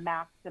get a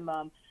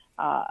maximum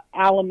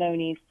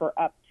alimony for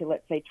up to,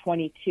 let's say,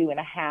 22 and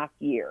a half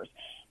years.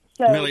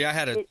 So Millie, I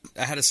had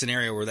a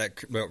scenario where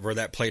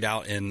that played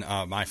out in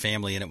my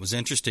family, and it was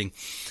interesting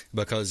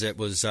because it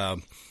was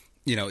of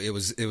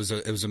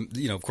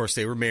course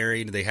they were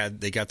married, they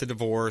got the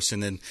divorce,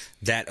 and then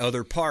that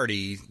other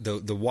party,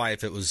 the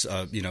wife, it was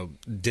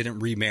didn't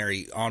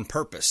remarry on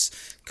purpose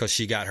because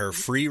she got her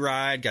free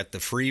ride, got the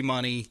free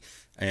money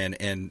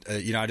And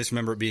I just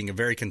remember it being a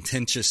very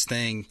contentious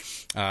thing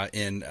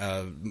in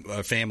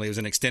a family. It was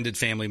an extended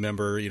family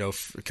member,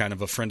 kind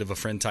of a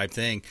friend type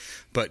thing.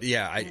 But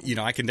yeah,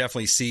 I can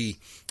definitely see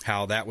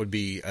how that would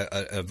be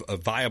a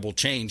viable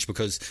change,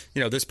 because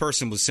this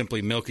person was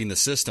simply milking the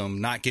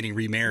system, not getting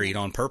remarried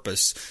on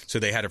purpose, so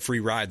they had a free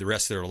ride the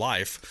rest of their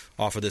life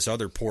off of this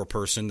other poor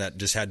person that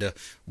just had to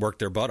work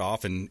their butt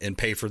off and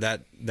pay for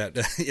that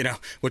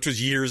which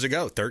was years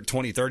ago,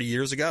 20, 30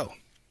 years ago.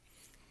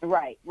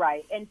 Right.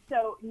 And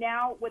so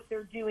now what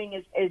they're doing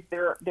is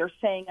they're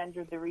saying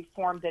under the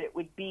reform that it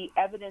would be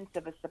evidence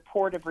of a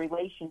supportive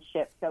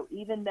relationship. So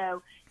even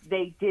though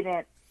they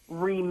didn't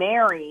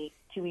remarry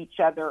to each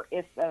other,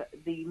 if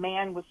the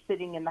man was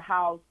sitting in the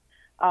house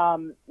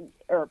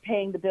or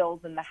paying the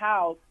bills in the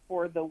house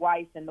for the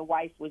wife, and the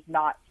wife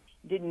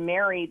didn't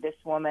marry this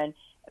woman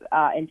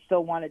and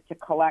still wanted to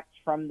collect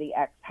from the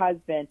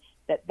ex-husband,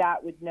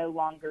 that would no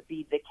longer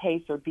be the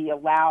case or be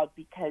allowed,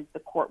 because the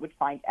court would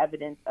find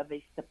evidence of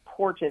a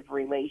supportive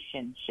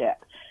relationship.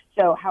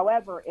 So,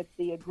 however, if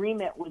the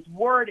agreement was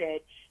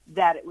worded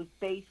that it was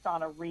based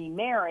on a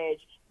remarriage,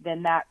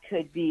 then that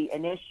could be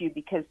an issue,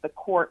 because the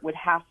court would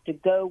have to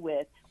go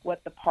with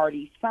what the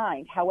parties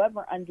signed.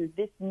 However, under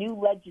this new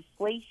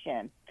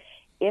legislation,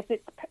 if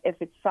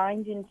it's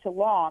signed into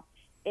law,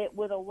 it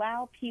would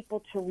allow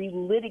people to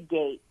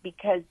relitigate,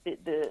 because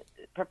the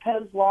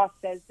proposed law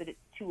says that it's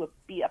to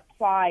be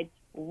applied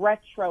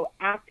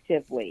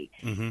retroactively.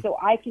 Mm-hmm. So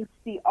I can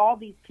see all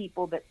these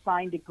people that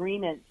signed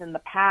agreements in the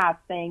past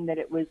saying that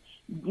it was,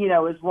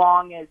 as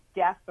long as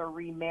death or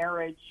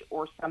remarriage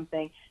or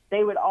something,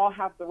 they would all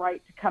have the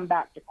right to come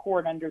back to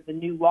court under the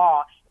new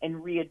law and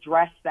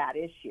readdress that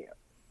issue.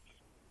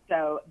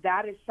 So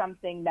that is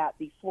something that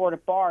the Florida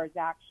Bar is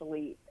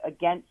actually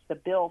against the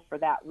bill for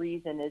that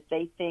reason, is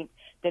they think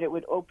that it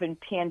would open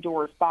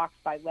Pandora's box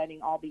by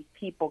letting all these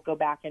people go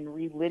back and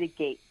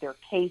relitigate their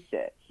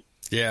cases.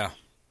 Yeah,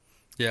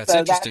 it's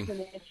interesting. That's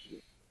an issue.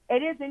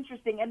 It is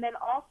interesting. And then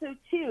also,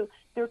 too,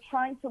 they're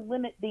trying to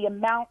limit the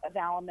amount of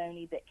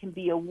alimony that can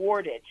be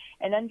awarded.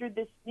 And under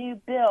this new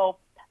bill,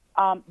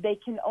 they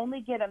can only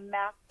get a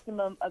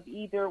maximum of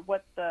either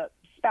what the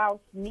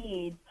spouse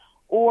needs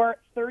or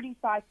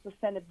 35%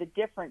 of the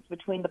difference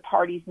between the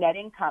parties' net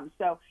income.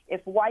 So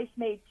if wife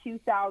made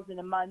 $2,000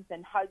 a month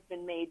and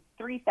husband made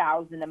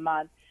 $3,000 a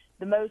month,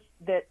 the most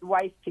that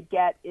wife could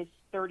get is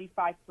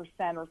 35%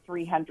 or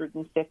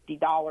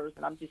 $350,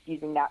 and I'm just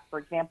using that for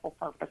example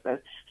purposes.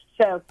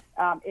 So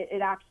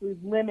it actually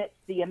limits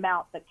the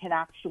amount that can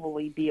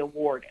actually be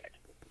awarded.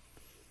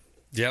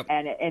 Yep.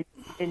 And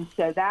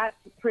so that's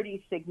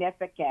pretty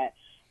significant.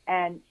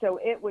 And so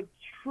it would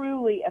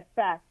truly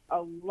affect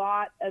a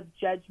lot of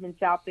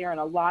judgments out there and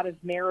a lot of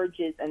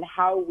marriages and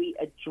how we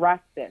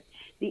address this.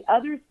 The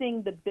other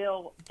thing the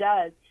bill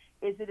does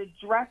is it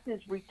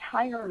addresses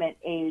retirement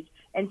age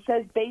and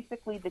says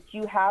basically that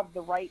you have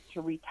the right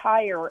to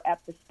retire at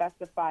the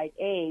specified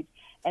age,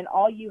 and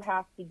all you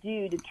have to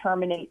do to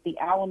terminate the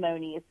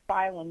alimony is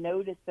file a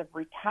notice of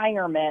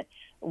retirement,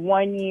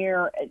 1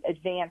 year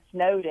advance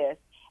notice.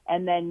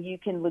 And then you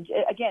can,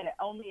 again,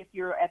 only if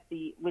you're at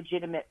the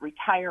legitimate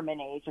retirement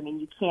age. I mean,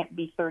 you can't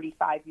be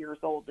 35 years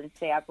old and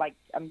say,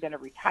 I'm going to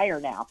retire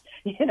now,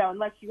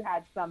 unless you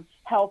had some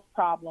health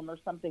problem or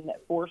something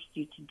that forced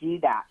you to do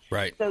that.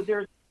 Right. So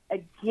there's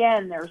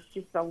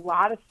just a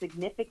lot of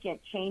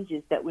significant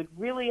changes that would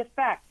really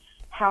affect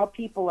how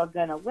people are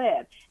going to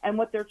live. And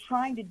what they're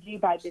trying to do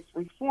by this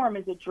reform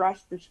is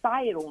address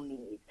societal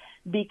needs,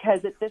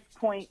 because at this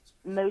point,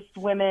 most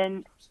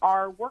women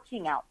are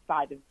working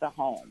outside of the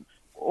home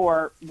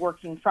or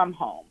working from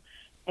home.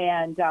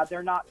 And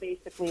they're not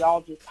basically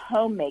all just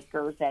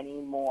homemakers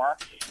anymore.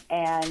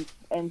 And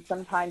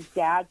sometimes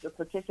dads are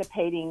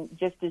participating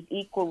just as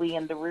equally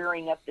in the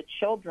rearing of the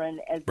children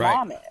as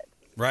mom is.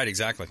 Right,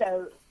 exactly.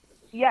 So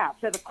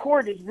the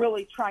court is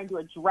really trying to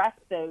address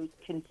those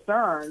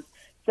concerns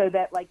so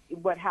that, like,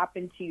 what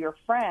happened to your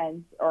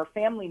friends or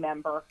family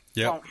member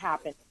don't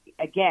happen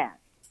again.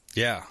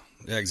 Yeah,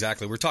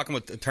 exactly. We're talking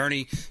with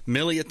attorney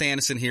Millie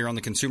Athanason here on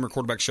the Consumer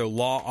Quarterback Show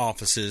law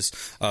offices,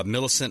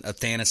 Millicent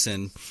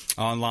Athanason,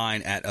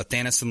 online at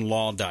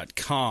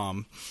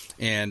athanasonlaw.com.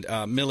 And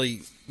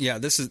Millie,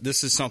 this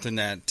is something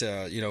that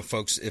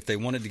folks, if they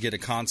wanted to get a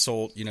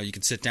consult, you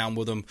could sit down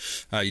with them.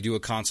 You do a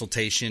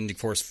consultation. Of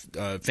course,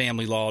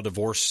 family law,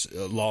 divorce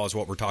law is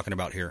what we're talking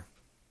about here.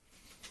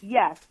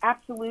 Yes,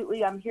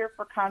 absolutely. I'm here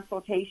for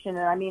consultation,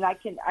 and I mean, I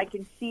can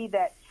see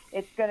that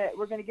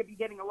we're going to be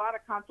getting a lot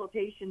of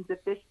consultations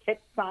if this gets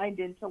signed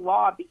into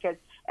law, because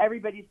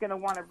everybody's going to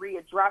want to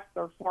readdress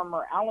their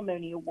former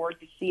alimony award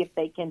to see if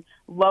they can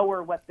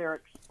lower what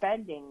they're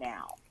expending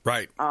now.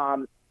 Right.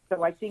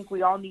 So I think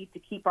we all need to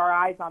keep our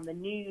eyes on the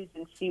news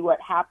and see what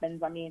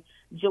happens. I mean,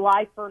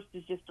 July 1st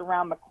is just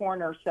around the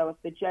corner, so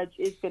if the judge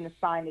is going to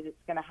sign it,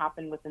 it's going to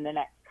happen within the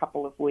next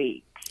couple of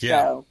weeks.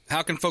 Yeah. So,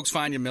 how can folks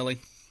find you, Millie?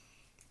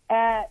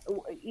 At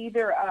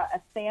either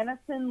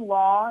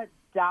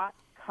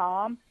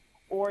athanasonlaw.com,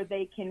 or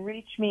they can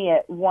reach me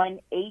at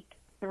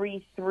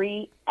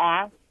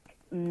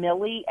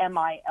 1-833-ASK-MILLY,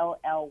 MILLY,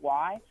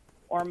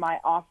 or my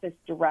office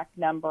direct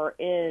number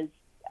is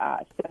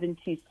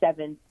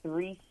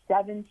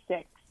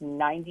 727-376-9100.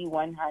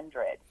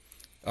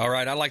 All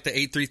right, I like the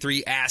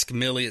 833 Ask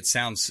Millie. It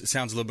sounds a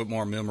little bit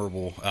more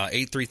memorable.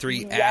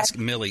 833 Yes. Ask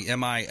Millie,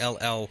 MILLY.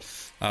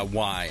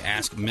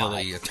 Ask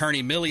Millie.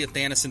 Attorney Millie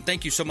Athanison.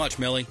 Thank you so much,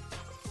 Millie.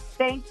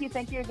 Thank you.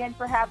 Thank you again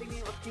for having me.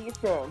 We'll see you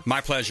soon. My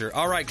pleasure.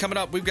 All right, coming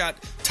up, we've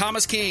got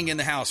Thomas King in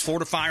the house,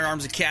 Florida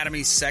Firearms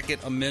Academy,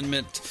 Second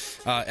Amendment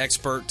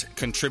expert,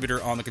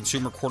 contributor on the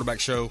Consumer Quarterback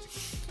Show.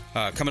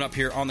 Coming up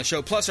here on the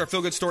show. Plus, our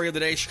feel-good story of the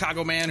day,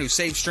 Chicago man who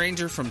saved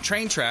stranger from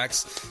train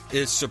tracks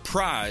is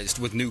surprised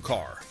with new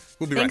car.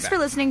 We'll be Thanks right for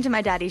back. listening to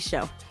my daddy's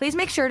show. Please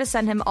make sure to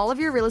send him all of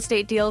your real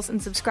estate deals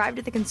and subscribe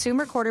to the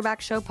Consumer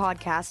Quarterback Show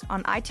podcast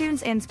on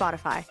iTunes and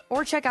Spotify.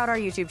 Or check out our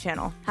YouTube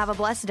channel. Have a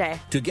blessed day.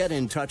 To get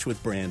in touch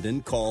with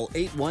Brandon, call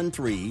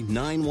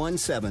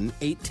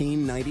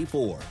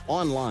 813-917-1894.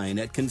 Online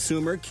at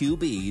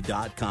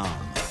consumerqb.com.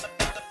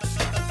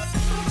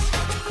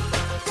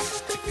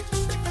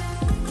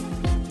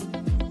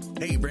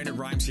 Hey, Brandon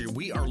Rhymes here.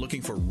 We are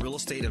looking for real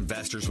estate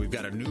investors. We've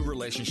got a new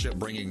relationship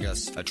bringing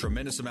us a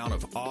tremendous amount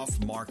of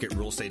off-market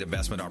real estate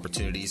investment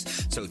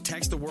opportunities. So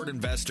text the word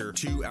investor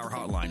to our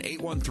hotline,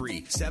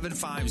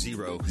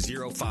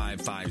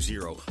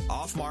 813-750-0550.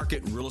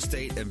 Off-market real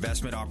estate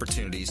investment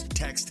opportunities.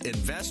 Text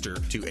investor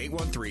to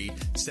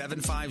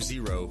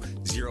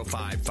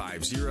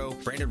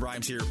 813-750-0550. Brandon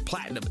Rhymes here,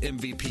 Platinum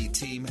MVP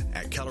team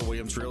at Keller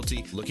Williams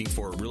Realty, looking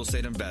for real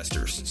estate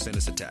investors. Send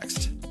us a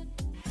text.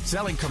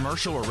 Selling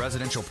commercial or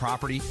residential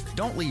property?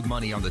 Don't leave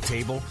money on the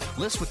table.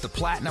 List with the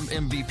Platinum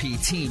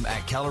MVP team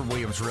at Keller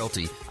Williams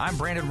Realty. I'm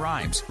Brandon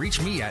Rhymes. Reach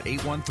me at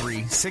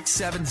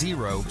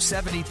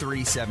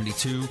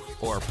 813-670-7372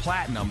 or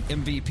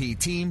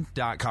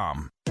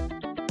PlatinumMVPteam.com.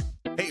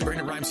 Hey,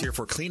 Brandon Rhymes here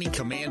for Cleaning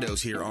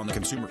Commandos here on the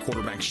Consumer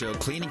Quarterback Show.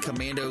 Cleaning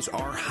Commandos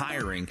are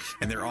hiring,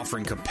 and they're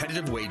offering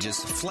competitive wages,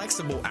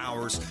 flexible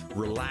hours,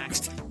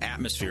 relaxed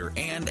atmosphere,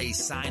 and a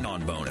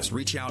sign-on bonus.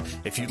 Reach out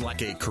if you'd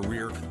like a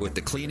career with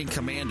the Cleaning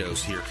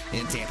Commandos here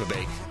in Tampa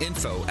Bay.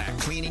 Info at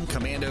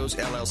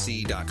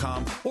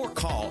cleaningcommandosllc.com or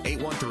call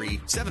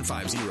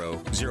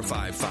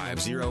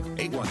 813-750-0550,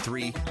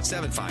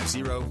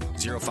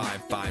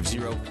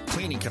 813-750-0550.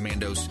 Cleaning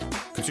Commandos,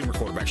 Consumer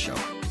Quarterback Show.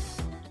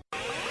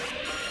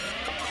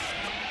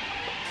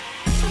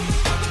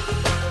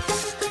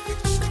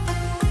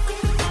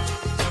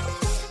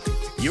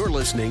 You're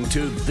listening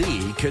to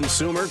The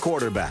Consumer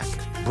Quarterback,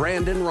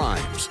 Brandon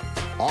Rhymes.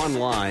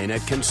 Online at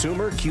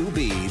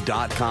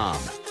consumerqb.com.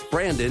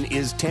 Brandon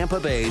is Tampa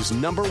Bay's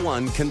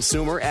 #1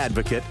 consumer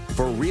advocate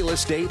for real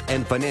estate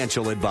and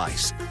financial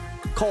advice.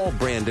 Call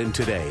Brandon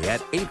today at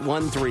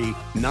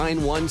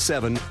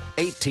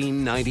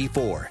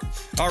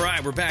 813-917-1894. All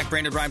right, we're back.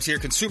 Brandon Rhymes here,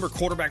 Consumer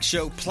Quarterback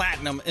Show,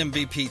 Platinum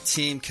MVP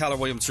team, Keller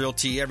Williams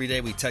Realty. Every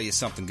day we tell you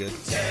something good.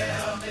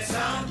 Tell me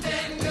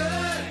something good.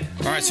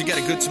 All right, so you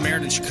got a Good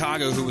Samaritan in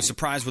Chicago who was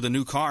surprised with a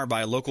new car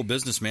by a local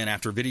businessman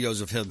after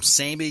videos of him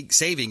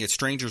saving a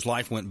stranger's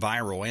life went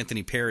viral.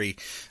 Anthony Perry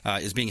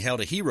is being held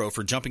a hero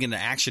for jumping into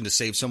action to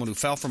save someone who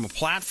fell from a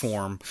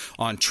platform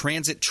on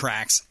transit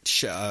tracks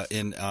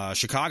in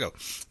Chicago.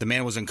 The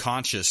man was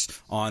unconscious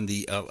on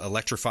the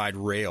electrified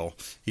rail.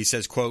 He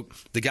says, quote,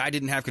 "The guy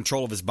didn't have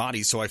control of his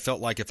body, so I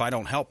felt like if I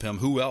don't help him,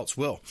 who else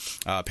will?"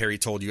 Perry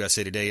told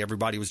USA Today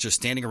everybody was just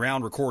standing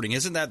around recording.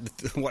 Isn't that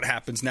what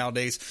happens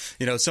nowadays?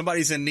 You know,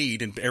 somebody's in need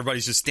and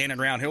everybody's just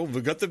standing around. Hell,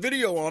 we got the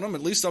video on him.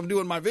 At least I'm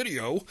doing my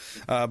video.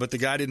 But the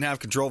guy didn't have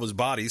control of his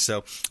body.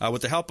 So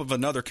with the help of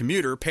another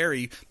commuter,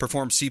 Perry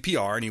performed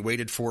CPR and he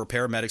waited for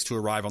paramedics to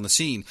arrive on the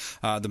scene.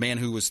 The man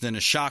who was then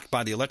shocked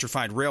by the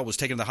electrified rail was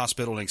taken to the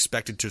hospital and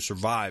expected to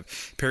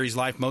survive. Perry's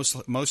life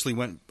mostly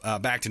went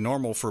back to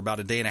normal for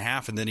about a day and a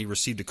half, and then he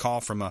received a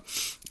call from a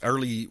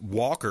early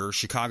Walker,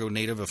 Chicago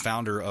native, a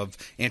founder of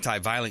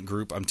anti-violent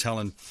group I'm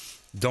Telling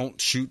Don't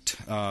Shoot,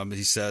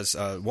 he says.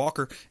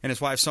 Walker and his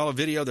wife saw a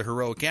video of the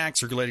heroic act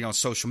circulating on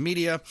social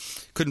media.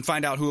 Couldn't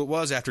find out who it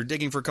was. After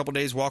digging for a couple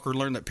days, Walker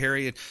learned that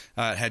Perry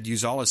had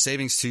used all his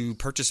savings to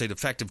purchase a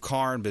defective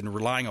car and been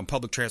relying on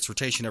public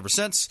transportation ever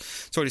since.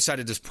 So he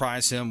decided to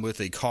surprise him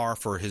with a car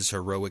for his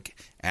heroic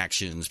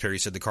actions. Perry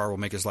said the car will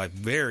make his life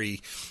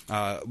way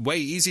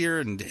easier,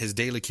 and his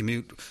daily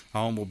commute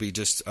home will be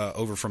just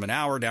over from an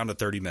hour down to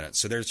 30 minutes.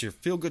 So there's your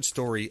feel-good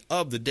story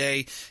of the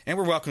day, and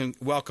we're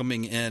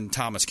welcoming in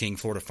Thomas King,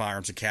 Florida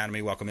Firearms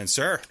Academy. Welcome in,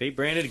 sir. Hey,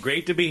 Brandon,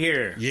 great to be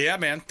here. Yeah,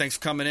 man. Thanks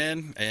for coming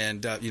in,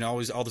 and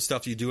always all the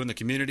stuff you do in the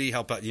community.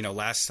 Help out.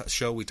 Last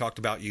show we talked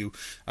about you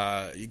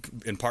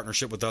in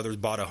partnership with others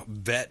bought a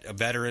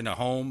veteran a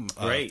home,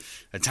 great,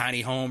 a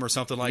tiny home or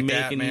something like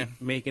that, man.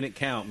 Making it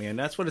count, man.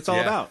 That's what it's all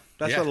about.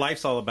 That's what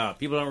life's all about.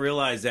 People don't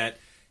realize that.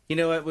 You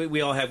know what?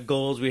 We all have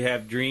goals, we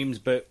have dreams,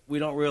 but we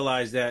don't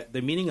realize that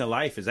the meaning of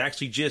life is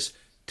actually just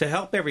to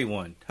help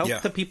everyone,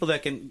 help the people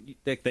that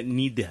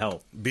need the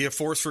help. Be a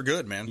force for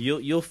good, man.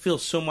 You'll feel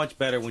so much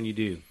better when you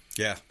do.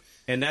 Yeah.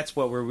 And that's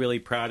what we're really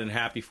proud and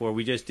happy for.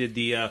 We just did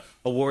the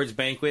awards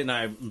banquet, and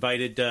I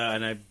invited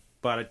and I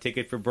bought a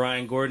ticket for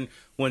Brian Gordon,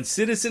 won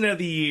Citizen of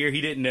the Year.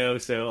 He didn't know,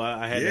 so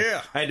I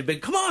had to be,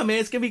 come on, man,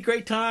 it's going to be a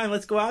great time.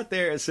 Let's go out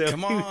there. So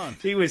come on.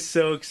 He was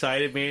so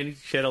excited, man. He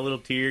shed a little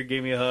tear,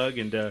 gave me a hug,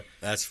 and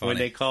that's funny. When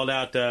they called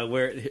out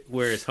where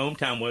his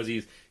hometown was,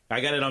 I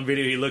got it on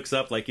video. He looks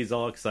up like he's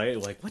all excited,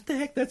 like, what the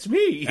heck? That's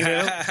me. You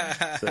know?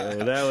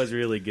 So that was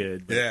really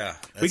good. But yeah.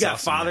 We got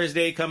awesome, Father's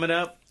Day coming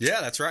up. Yeah,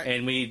 that's right.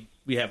 And we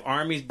have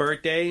Army's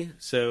birthday.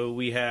 So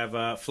we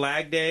have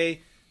Flag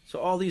Day. So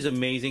all these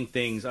amazing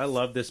things. I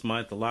love this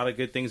month. A lot of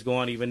good things go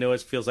on, even though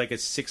it feels like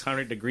it's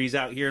 600 degrees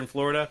out here in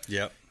Florida.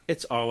 Yep.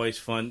 It's always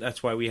fun.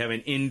 That's why we have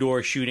an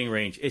indoor shooting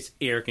range. It's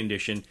air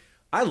conditioned.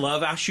 I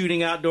love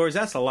shooting outdoors.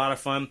 That's a lot of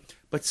fun.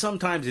 But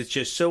sometimes it's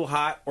just so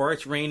hot, or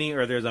it's raining,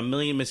 or there's a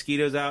million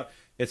mosquitoes out.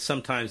 It's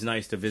sometimes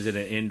nice to visit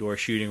an indoor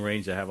shooting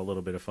range to have a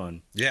little bit of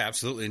fun. Yeah,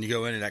 absolutely. And you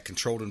go into that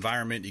controlled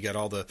environment. You got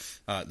all the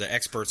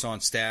experts on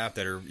staff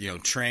that are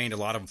trained. A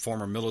lot of them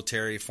former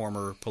military,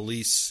 former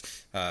police,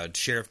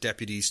 sheriff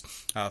deputies,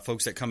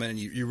 folks that come in, and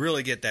you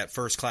really get that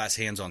first class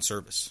hands-on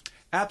service.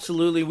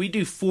 Absolutely. We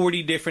do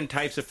 40 different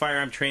types of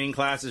firearm training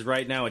classes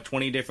right now with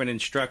 20 different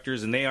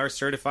instructors, and they are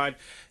certified.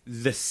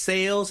 The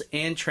sales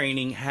and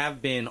training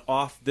have been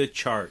off the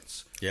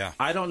charts. Yeah.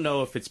 I don't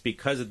know if it's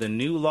because of the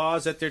new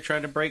laws that they're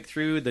trying to break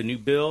through, the new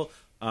bill.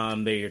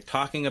 They are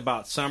talking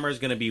about summer is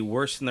going to be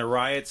worse than the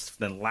riots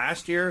than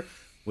last year,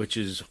 which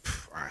is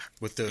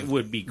it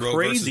would be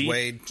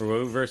crazy.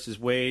 Roe versus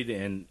Wade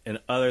and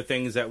other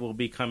things that will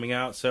be coming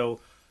out.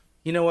 So,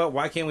 you know what?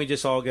 Why can't we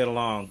just all get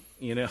along?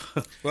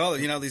 Well,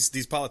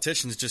 these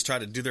politicians just try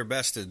to do their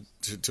best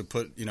to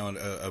put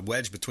a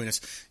wedge between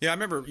us. I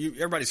remember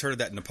everybody's heard of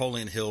that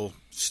Napoleon Hill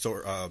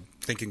story,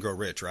 Think and Grow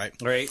Rich, right?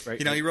 Right.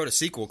 He wrote a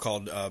sequel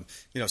called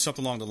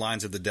something along the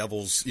lines of the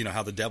devil's,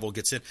 how the devil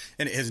gets in,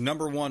 and his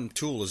number one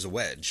tool is a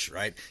wedge,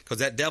 right? Because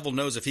that devil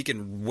knows if he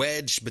can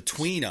wedge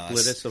between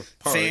us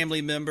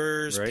family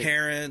members, right,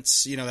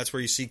 parents, that's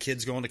where you see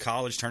kids going to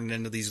college turning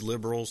into these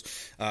liberals,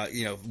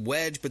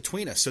 wedge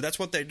between us. So that's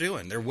what they're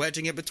doing. They're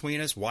wedging it between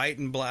us, white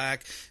and black.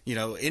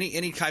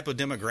 Any type of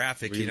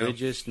demographic,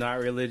 religious,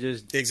 not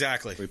religious,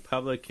 exactly,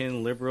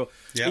 Republican, liberal.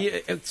 Yeah.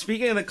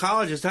 Speaking of the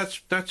colleges,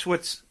 that's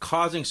what's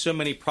causing so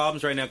many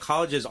problems right now.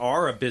 Colleges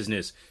are a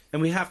business,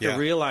 and we have to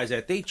realize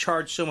that they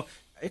charge so much.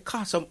 It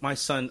costs my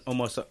son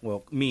almost,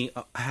 me,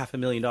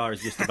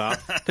 $500,000 just about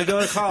to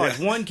go to college.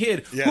 Yeah. One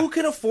kid who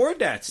can afford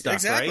that stuff,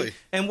 exactly, right?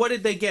 And what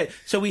did they get?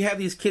 So we have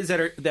these kids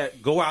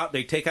that go out,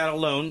 they take out a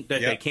loan that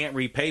they can't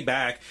repay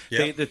back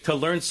to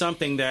learn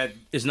something that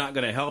is not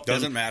going to help them.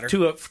 Doesn't matter.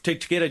 To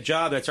get a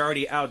job that's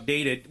already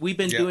outdated. We've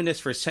been doing this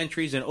for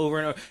centuries and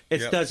over.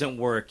 It doesn't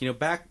work.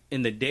 Back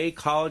in the day,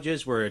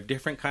 colleges were a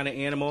different kind of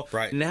animal.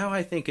 Right. Now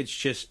I think it's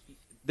just...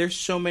 There's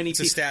so many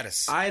people. It's a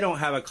status. I don't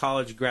have a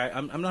college grad.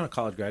 I'm not a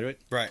college graduate.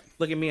 Right.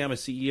 Look at me. I'm a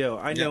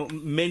CEO. I know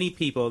many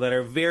people that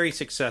are very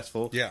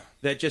successful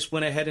that just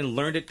went ahead and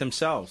learned it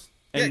themselves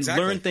and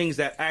learned things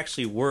that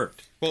actually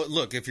worked. Well,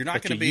 look, if you're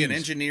not going to be an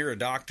engineer, a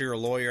doctor, a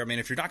lawyer,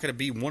 if you're not going to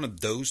be one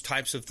of those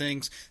types of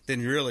things, then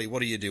really,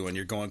 what are you doing?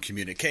 You're going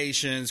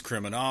communications,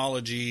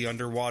 criminology,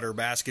 underwater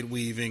basket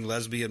weaving,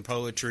 lesbian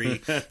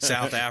poetry,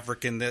 South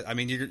African.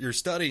 You're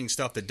studying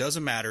stuff that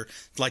doesn't matter,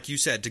 like you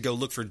said, to go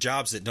look for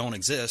jobs that don't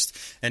exist.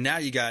 And now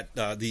you got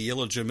the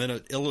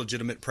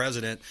illegitimate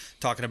president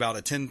talking about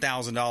a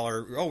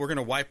 $10,000, we're going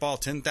to wipe all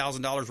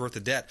 $10,000 worth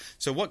of debt.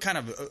 So what kind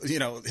of,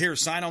 here,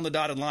 sign on the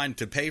dotted line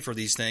to pay for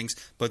these things,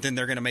 but then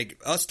they're going to make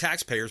us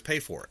taxpayers pay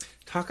for it.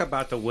 Talk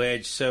about the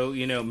wedge. So,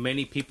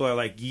 many people are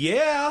like,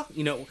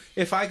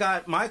 if I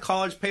got my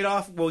college paid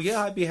off,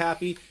 I'd be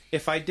happy.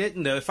 If I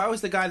didn't, though, if I was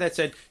the guy that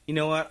said, you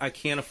know what, I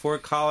can't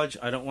afford college,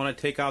 I don't want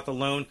to take out the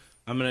loan,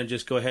 I'm going to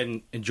just go ahead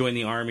and join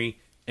the Army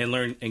and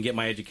learn and get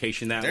my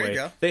education that way. There you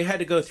go. They had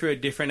to go through a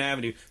different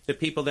avenue. The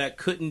people that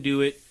couldn't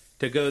do it,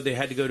 they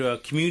had to go to a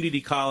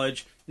community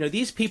college.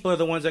 These people are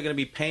the ones that are going to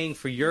be paying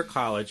for your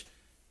college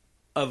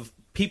of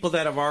people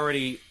that have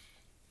already...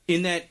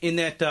 In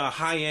that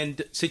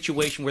high-end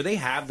situation where they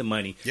have the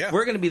money,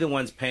 we're going to be the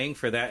ones paying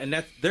for that, and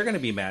they're going to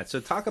be mad. So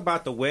talk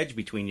about the wedge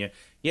between you.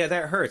 Yeah,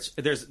 that hurts.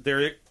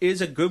 There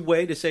is a good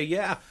way to say,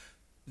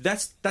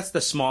 that's the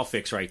small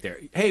fix right there.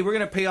 Hey, we're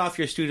going to pay off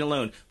your student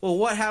loan. Well,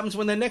 what happens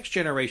when the next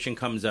generation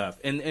comes up?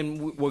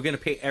 And we're going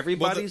to pay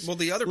everybody's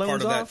the other loans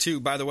part of off? that, too,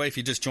 by the way, if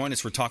you just joined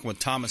us, we're talking with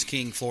Thomas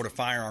King, Florida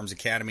Firearms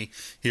Academy,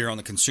 here on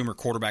the Consumer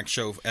Quarterback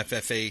Show,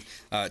 FFA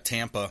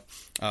Tampa,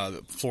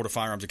 Florida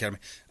Firearms Academy.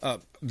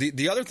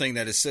 The other thing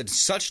that is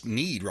such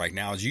need right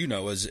now,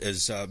 as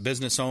as a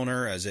business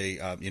owner, as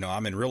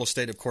I'm in real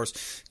estate, of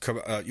course,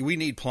 we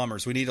need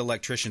plumbers, we need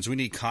electricians, we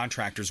need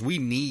contractors, we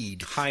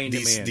need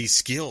these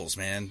skills,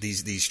 man,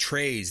 these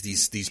trades,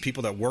 these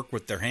people that work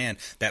with their hand.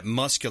 That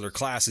muscular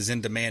class is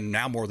in demand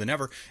now more than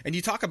ever. And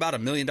you talk about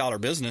 $1 million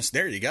business,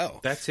 there you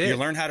go. That's it. You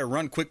learn how to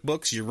run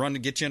QuickBooks, you run to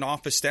get you an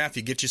office staff,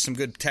 you get you some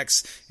good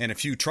techs and a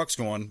few trucks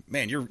going.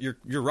 Man, you're rocking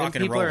and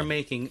rolling. People are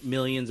making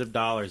millions of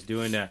dollars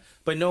doing that,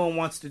 but no one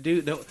wants to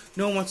do.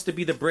 No one wants to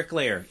be the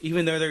bricklayer,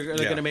 even though they're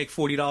going to make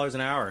 $40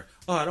 an hour.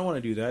 Oh, I don't want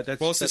to do that.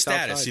 It's the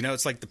status. Outside.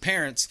 It's like the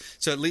parents.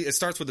 So at least it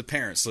starts with the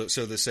parents.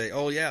 So they say,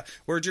 oh, yeah,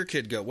 where'd your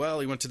kid go? Well,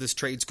 he went to this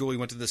trade school. He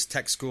went to this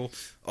tech school.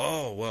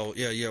 Oh, well,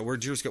 yeah.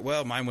 Where'd yours go?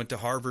 Well, mine went to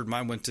Harvard.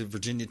 Mine went to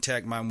Virginia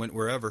Tech. Mine went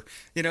wherever.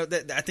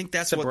 I think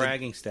that's what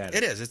bragging status.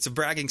 It is. It's a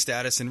bragging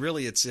status, and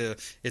really, it's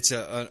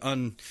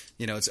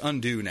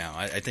undue now.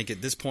 I think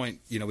at this point,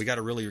 we got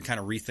to really kind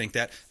of rethink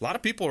that. A lot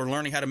of people are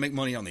learning how to make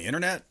money on the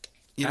internet.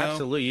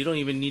 Absolutely. You don't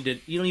even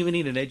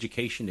need an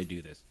education to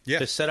do this. Yeah.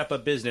 To set up a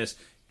business,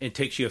 it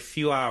takes you a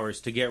few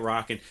hours to get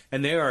rocking.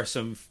 And there are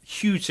some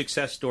huge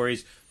success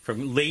stories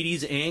from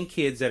ladies and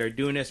kids that are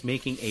doing this,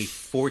 making a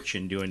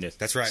fortune doing this.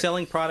 That's right.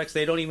 Selling products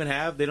they don't even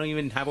have. They don't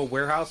even have a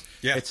warehouse.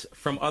 Yeah. It's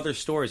from other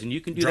stores. And you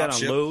can do that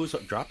on Lowe's.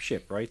 Drop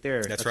ship right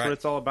there. That's what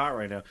it's all about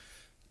right now.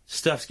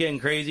 Stuff's getting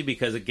crazy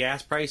because of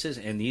gas prices,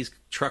 and these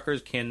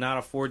truckers cannot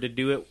afford to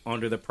do it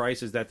under the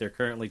prices that they're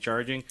currently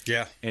charging.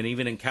 Yeah. And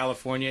even in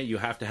California, you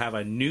have to have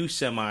a new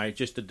semi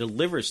just to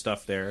deliver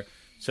stuff there.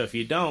 So if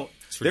you don't,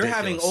 they're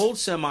having old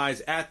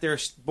semis at their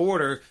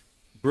border,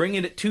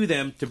 bringing it to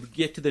them to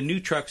get to the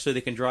new truck so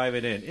they can drive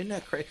it in. Isn't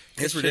that crazy?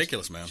 It's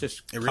ridiculous, man.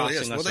 It really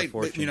is. Well,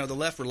 the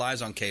left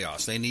relies on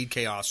chaos. They need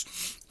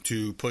chaos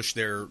to push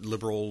their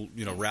liberal,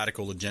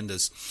 radical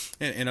agendas.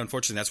 And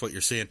unfortunately, that's what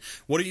you're seeing.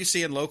 What are you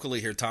seeing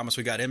locally here, Thomas?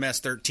 We got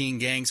MS-13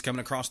 gangs coming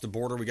across the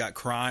border. We got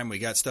crime. We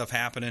got stuff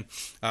happening.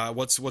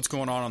 What's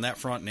going on that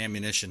front in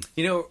ammunition?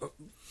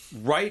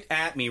 Right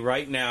at me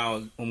right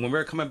now, when we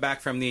were coming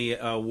back from the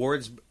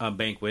awards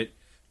banquet,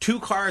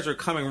 2 cars are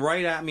coming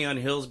right at me on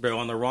Hillsborough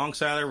on the wrong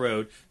side of the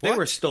road. They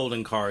were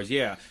stolen cars,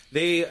 yeah.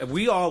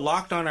 We all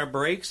locked on our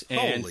brakes,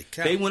 and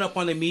they went up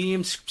on the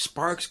medium,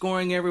 sparks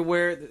going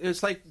everywhere.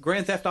 It's like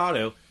Grand Theft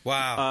Auto.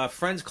 Wow.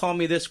 Friends called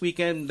me this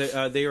weekend.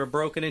 They were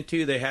broken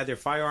into. They had their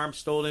firearms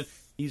stolen.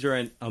 These are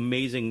in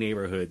amazing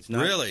neighborhoods.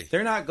 Really?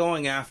 They're not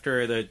going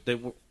after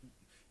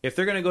if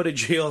they're going to go to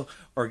jail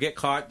or get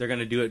caught, they're going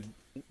to do it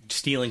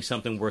stealing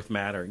something worth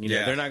mattering.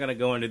 They're not going to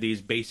go into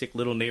these basic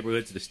little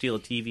neighborhoods to steal a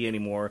TV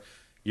anymore.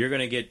 They're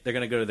going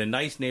to go to the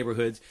nice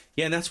neighborhoods.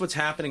 Yeah, and that's what's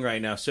happening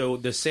right now. So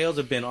the sales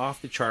have been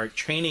off the chart.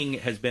 Training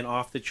has been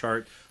off the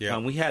chart. Yeah.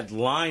 We had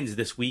lines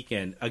this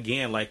weekend,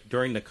 again, like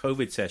during the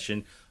COVID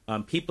session.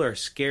 People are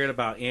scared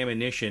about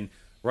ammunition.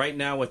 Right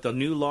now with the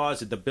new laws,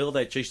 the bill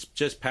that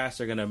just passed,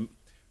 they're going to,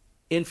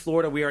 in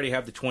Florida, we already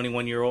have the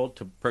 21-year-old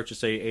to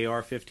purchase a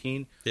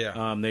AR-15.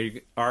 Yeah.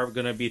 They are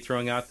going to be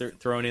throwing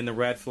in the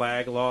red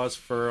flag laws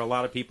for a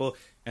lot of people.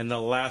 And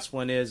the last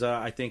one is,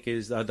 I think,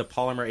 is the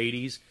polymer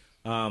 80s.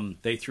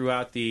 They threw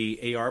out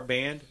the AR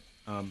ban.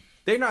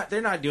 They're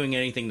not doing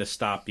anything to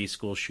stop these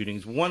school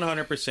shootings.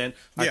 100%.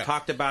 I've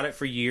talked about it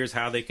for years,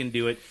 how they can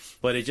do it,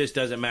 but it just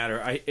doesn't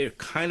matter. It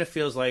kind of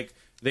feels like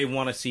they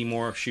want to see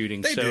more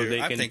shootings. They do.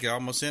 I think they're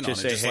almost in on it,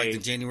 just like the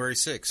January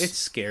 6th. It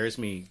scares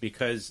me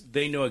because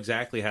they know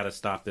exactly how to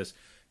stop this.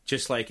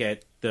 Just like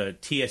at the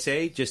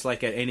TSA, just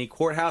like at any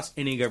courthouse,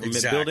 any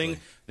government building,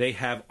 they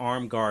have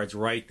armed guards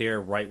right there,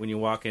 right when you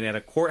walk in. At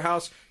a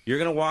courthouse, you're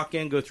going to walk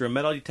in, go through a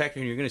metal detector,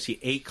 and you're going to see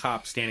 8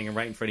 cops standing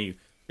right in front of you.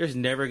 There's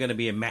never going to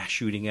be a mass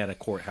shooting at a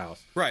courthouse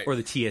or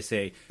the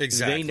TSA.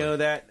 Exactly. They know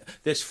that.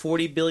 This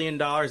 $40 billion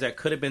that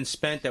could have been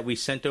spent that we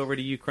sent over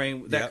to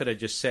Ukraine, that could have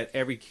just set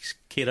every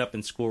kid up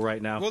in school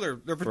right now. Well,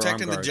 they're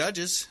protecting the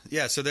judges.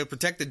 Yeah, so they'll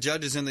protect the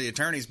judges and the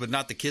attorneys, but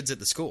not the kids at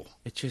the school.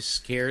 It just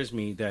scares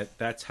me that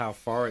that's how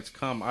far it's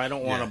come. I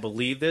don't want to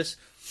believe this,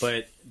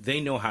 but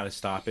they know how to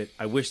stop it.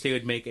 I wish they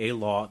would make a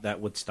law that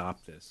would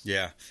stop this.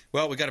 Yeah.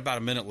 Well, we got about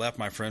a minute left,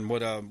 my friend.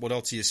 What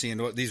else are you seeing?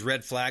 These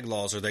red flag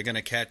laws, are they going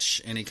to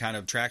catch any kind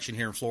of traction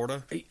here in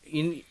Florida?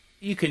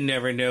 You can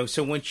never know.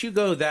 So once you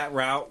go that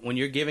route, when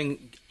you're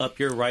giving up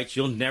your rights,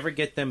 you'll never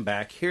get them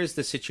back. Here's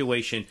the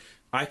situation.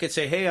 I could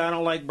say, hey, I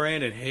don't like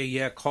Brandon.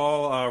 Hey,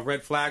 call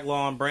red flag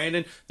law on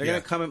Brandon. They're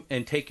going to come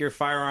and take your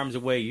firearms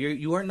away.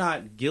 You are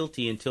not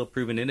guilty until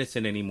proven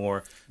innocent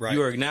anymore. Right.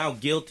 You are now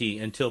guilty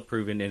until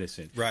proven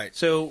innocent. Right.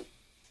 So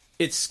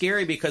it's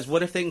scary because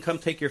what if they can come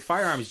take your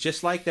firearms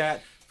just like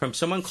that from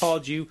someone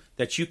called you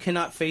that you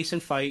cannot face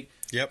and fight?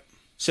 Yep.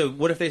 So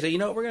what if they say,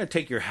 we're going to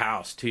take your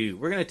house too.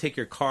 We're going to take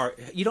your car.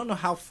 You don't know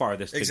how far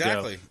this could go.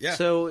 Exactly. Yeah.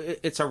 So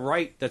it's a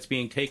right that's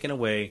being taken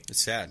away.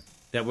 It's sad.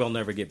 That we'll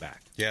never get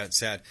back. Yeah, it's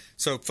sad.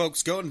 So,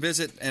 folks, go and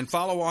visit and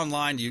follow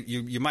online.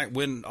 You might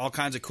win all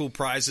kinds of cool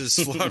prizes.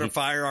 Florida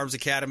Firearms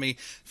Academy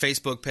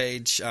Facebook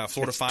page,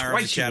 Florida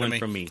Firearms Academy. You won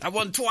from me. I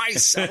won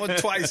twice.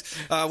 What's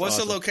awesome.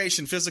 The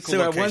location, physical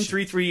location? So at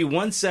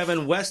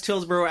 13317 West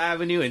Hillsborough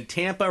Avenue in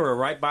Tampa. We're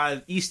right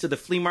by east of the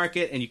flea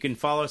market, and you can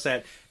follow us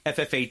at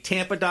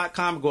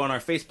FFATampa.com. Go on our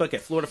Facebook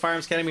at Florida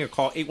Firearms Academy or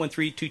call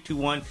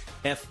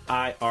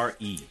 813-221-FIRE.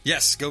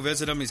 Yes, go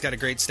visit him. He's got a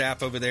great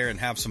staff over there and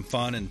have some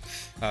fun and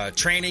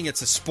training.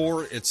 It's a sport.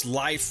 war, it's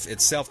life,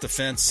 it's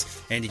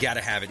self-defense, and you got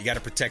to have it. You got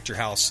to protect your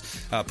house.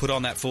 Put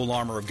on that full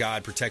armor of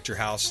God, protect your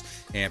house,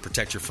 and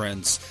protect your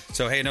friends.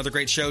 So, hey, another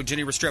great show.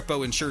 Jenny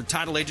Restrepo, Insured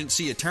Title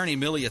Agency, attorney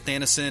Millie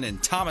Athanison,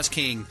 and Thomas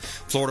King,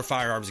 Florida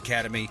Firearms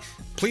Academy.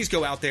 Please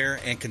go out there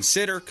and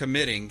consider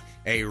committing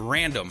a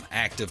random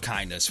act of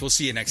kindness. We'll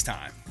see you next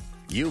time.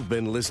 You've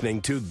been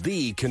listening to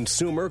The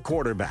Consumer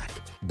Quarterback,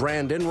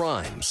 Brandon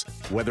Rhymes.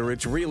 Whether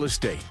it's real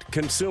estate,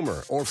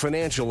 consumer, or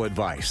financial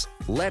advice,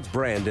 let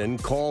Brandon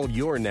call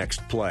your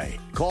next play.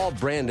 Call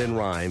Brandon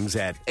Rhymes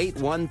at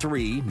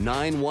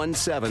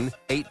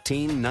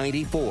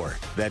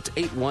 813-917-1894. That's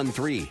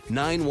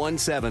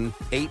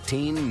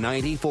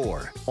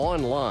 813-917-1894.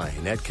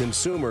 Online at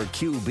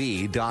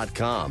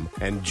consumerqb.com.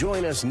 And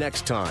join us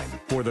next time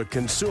for The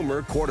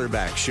Consumer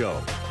Quarterback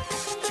Show.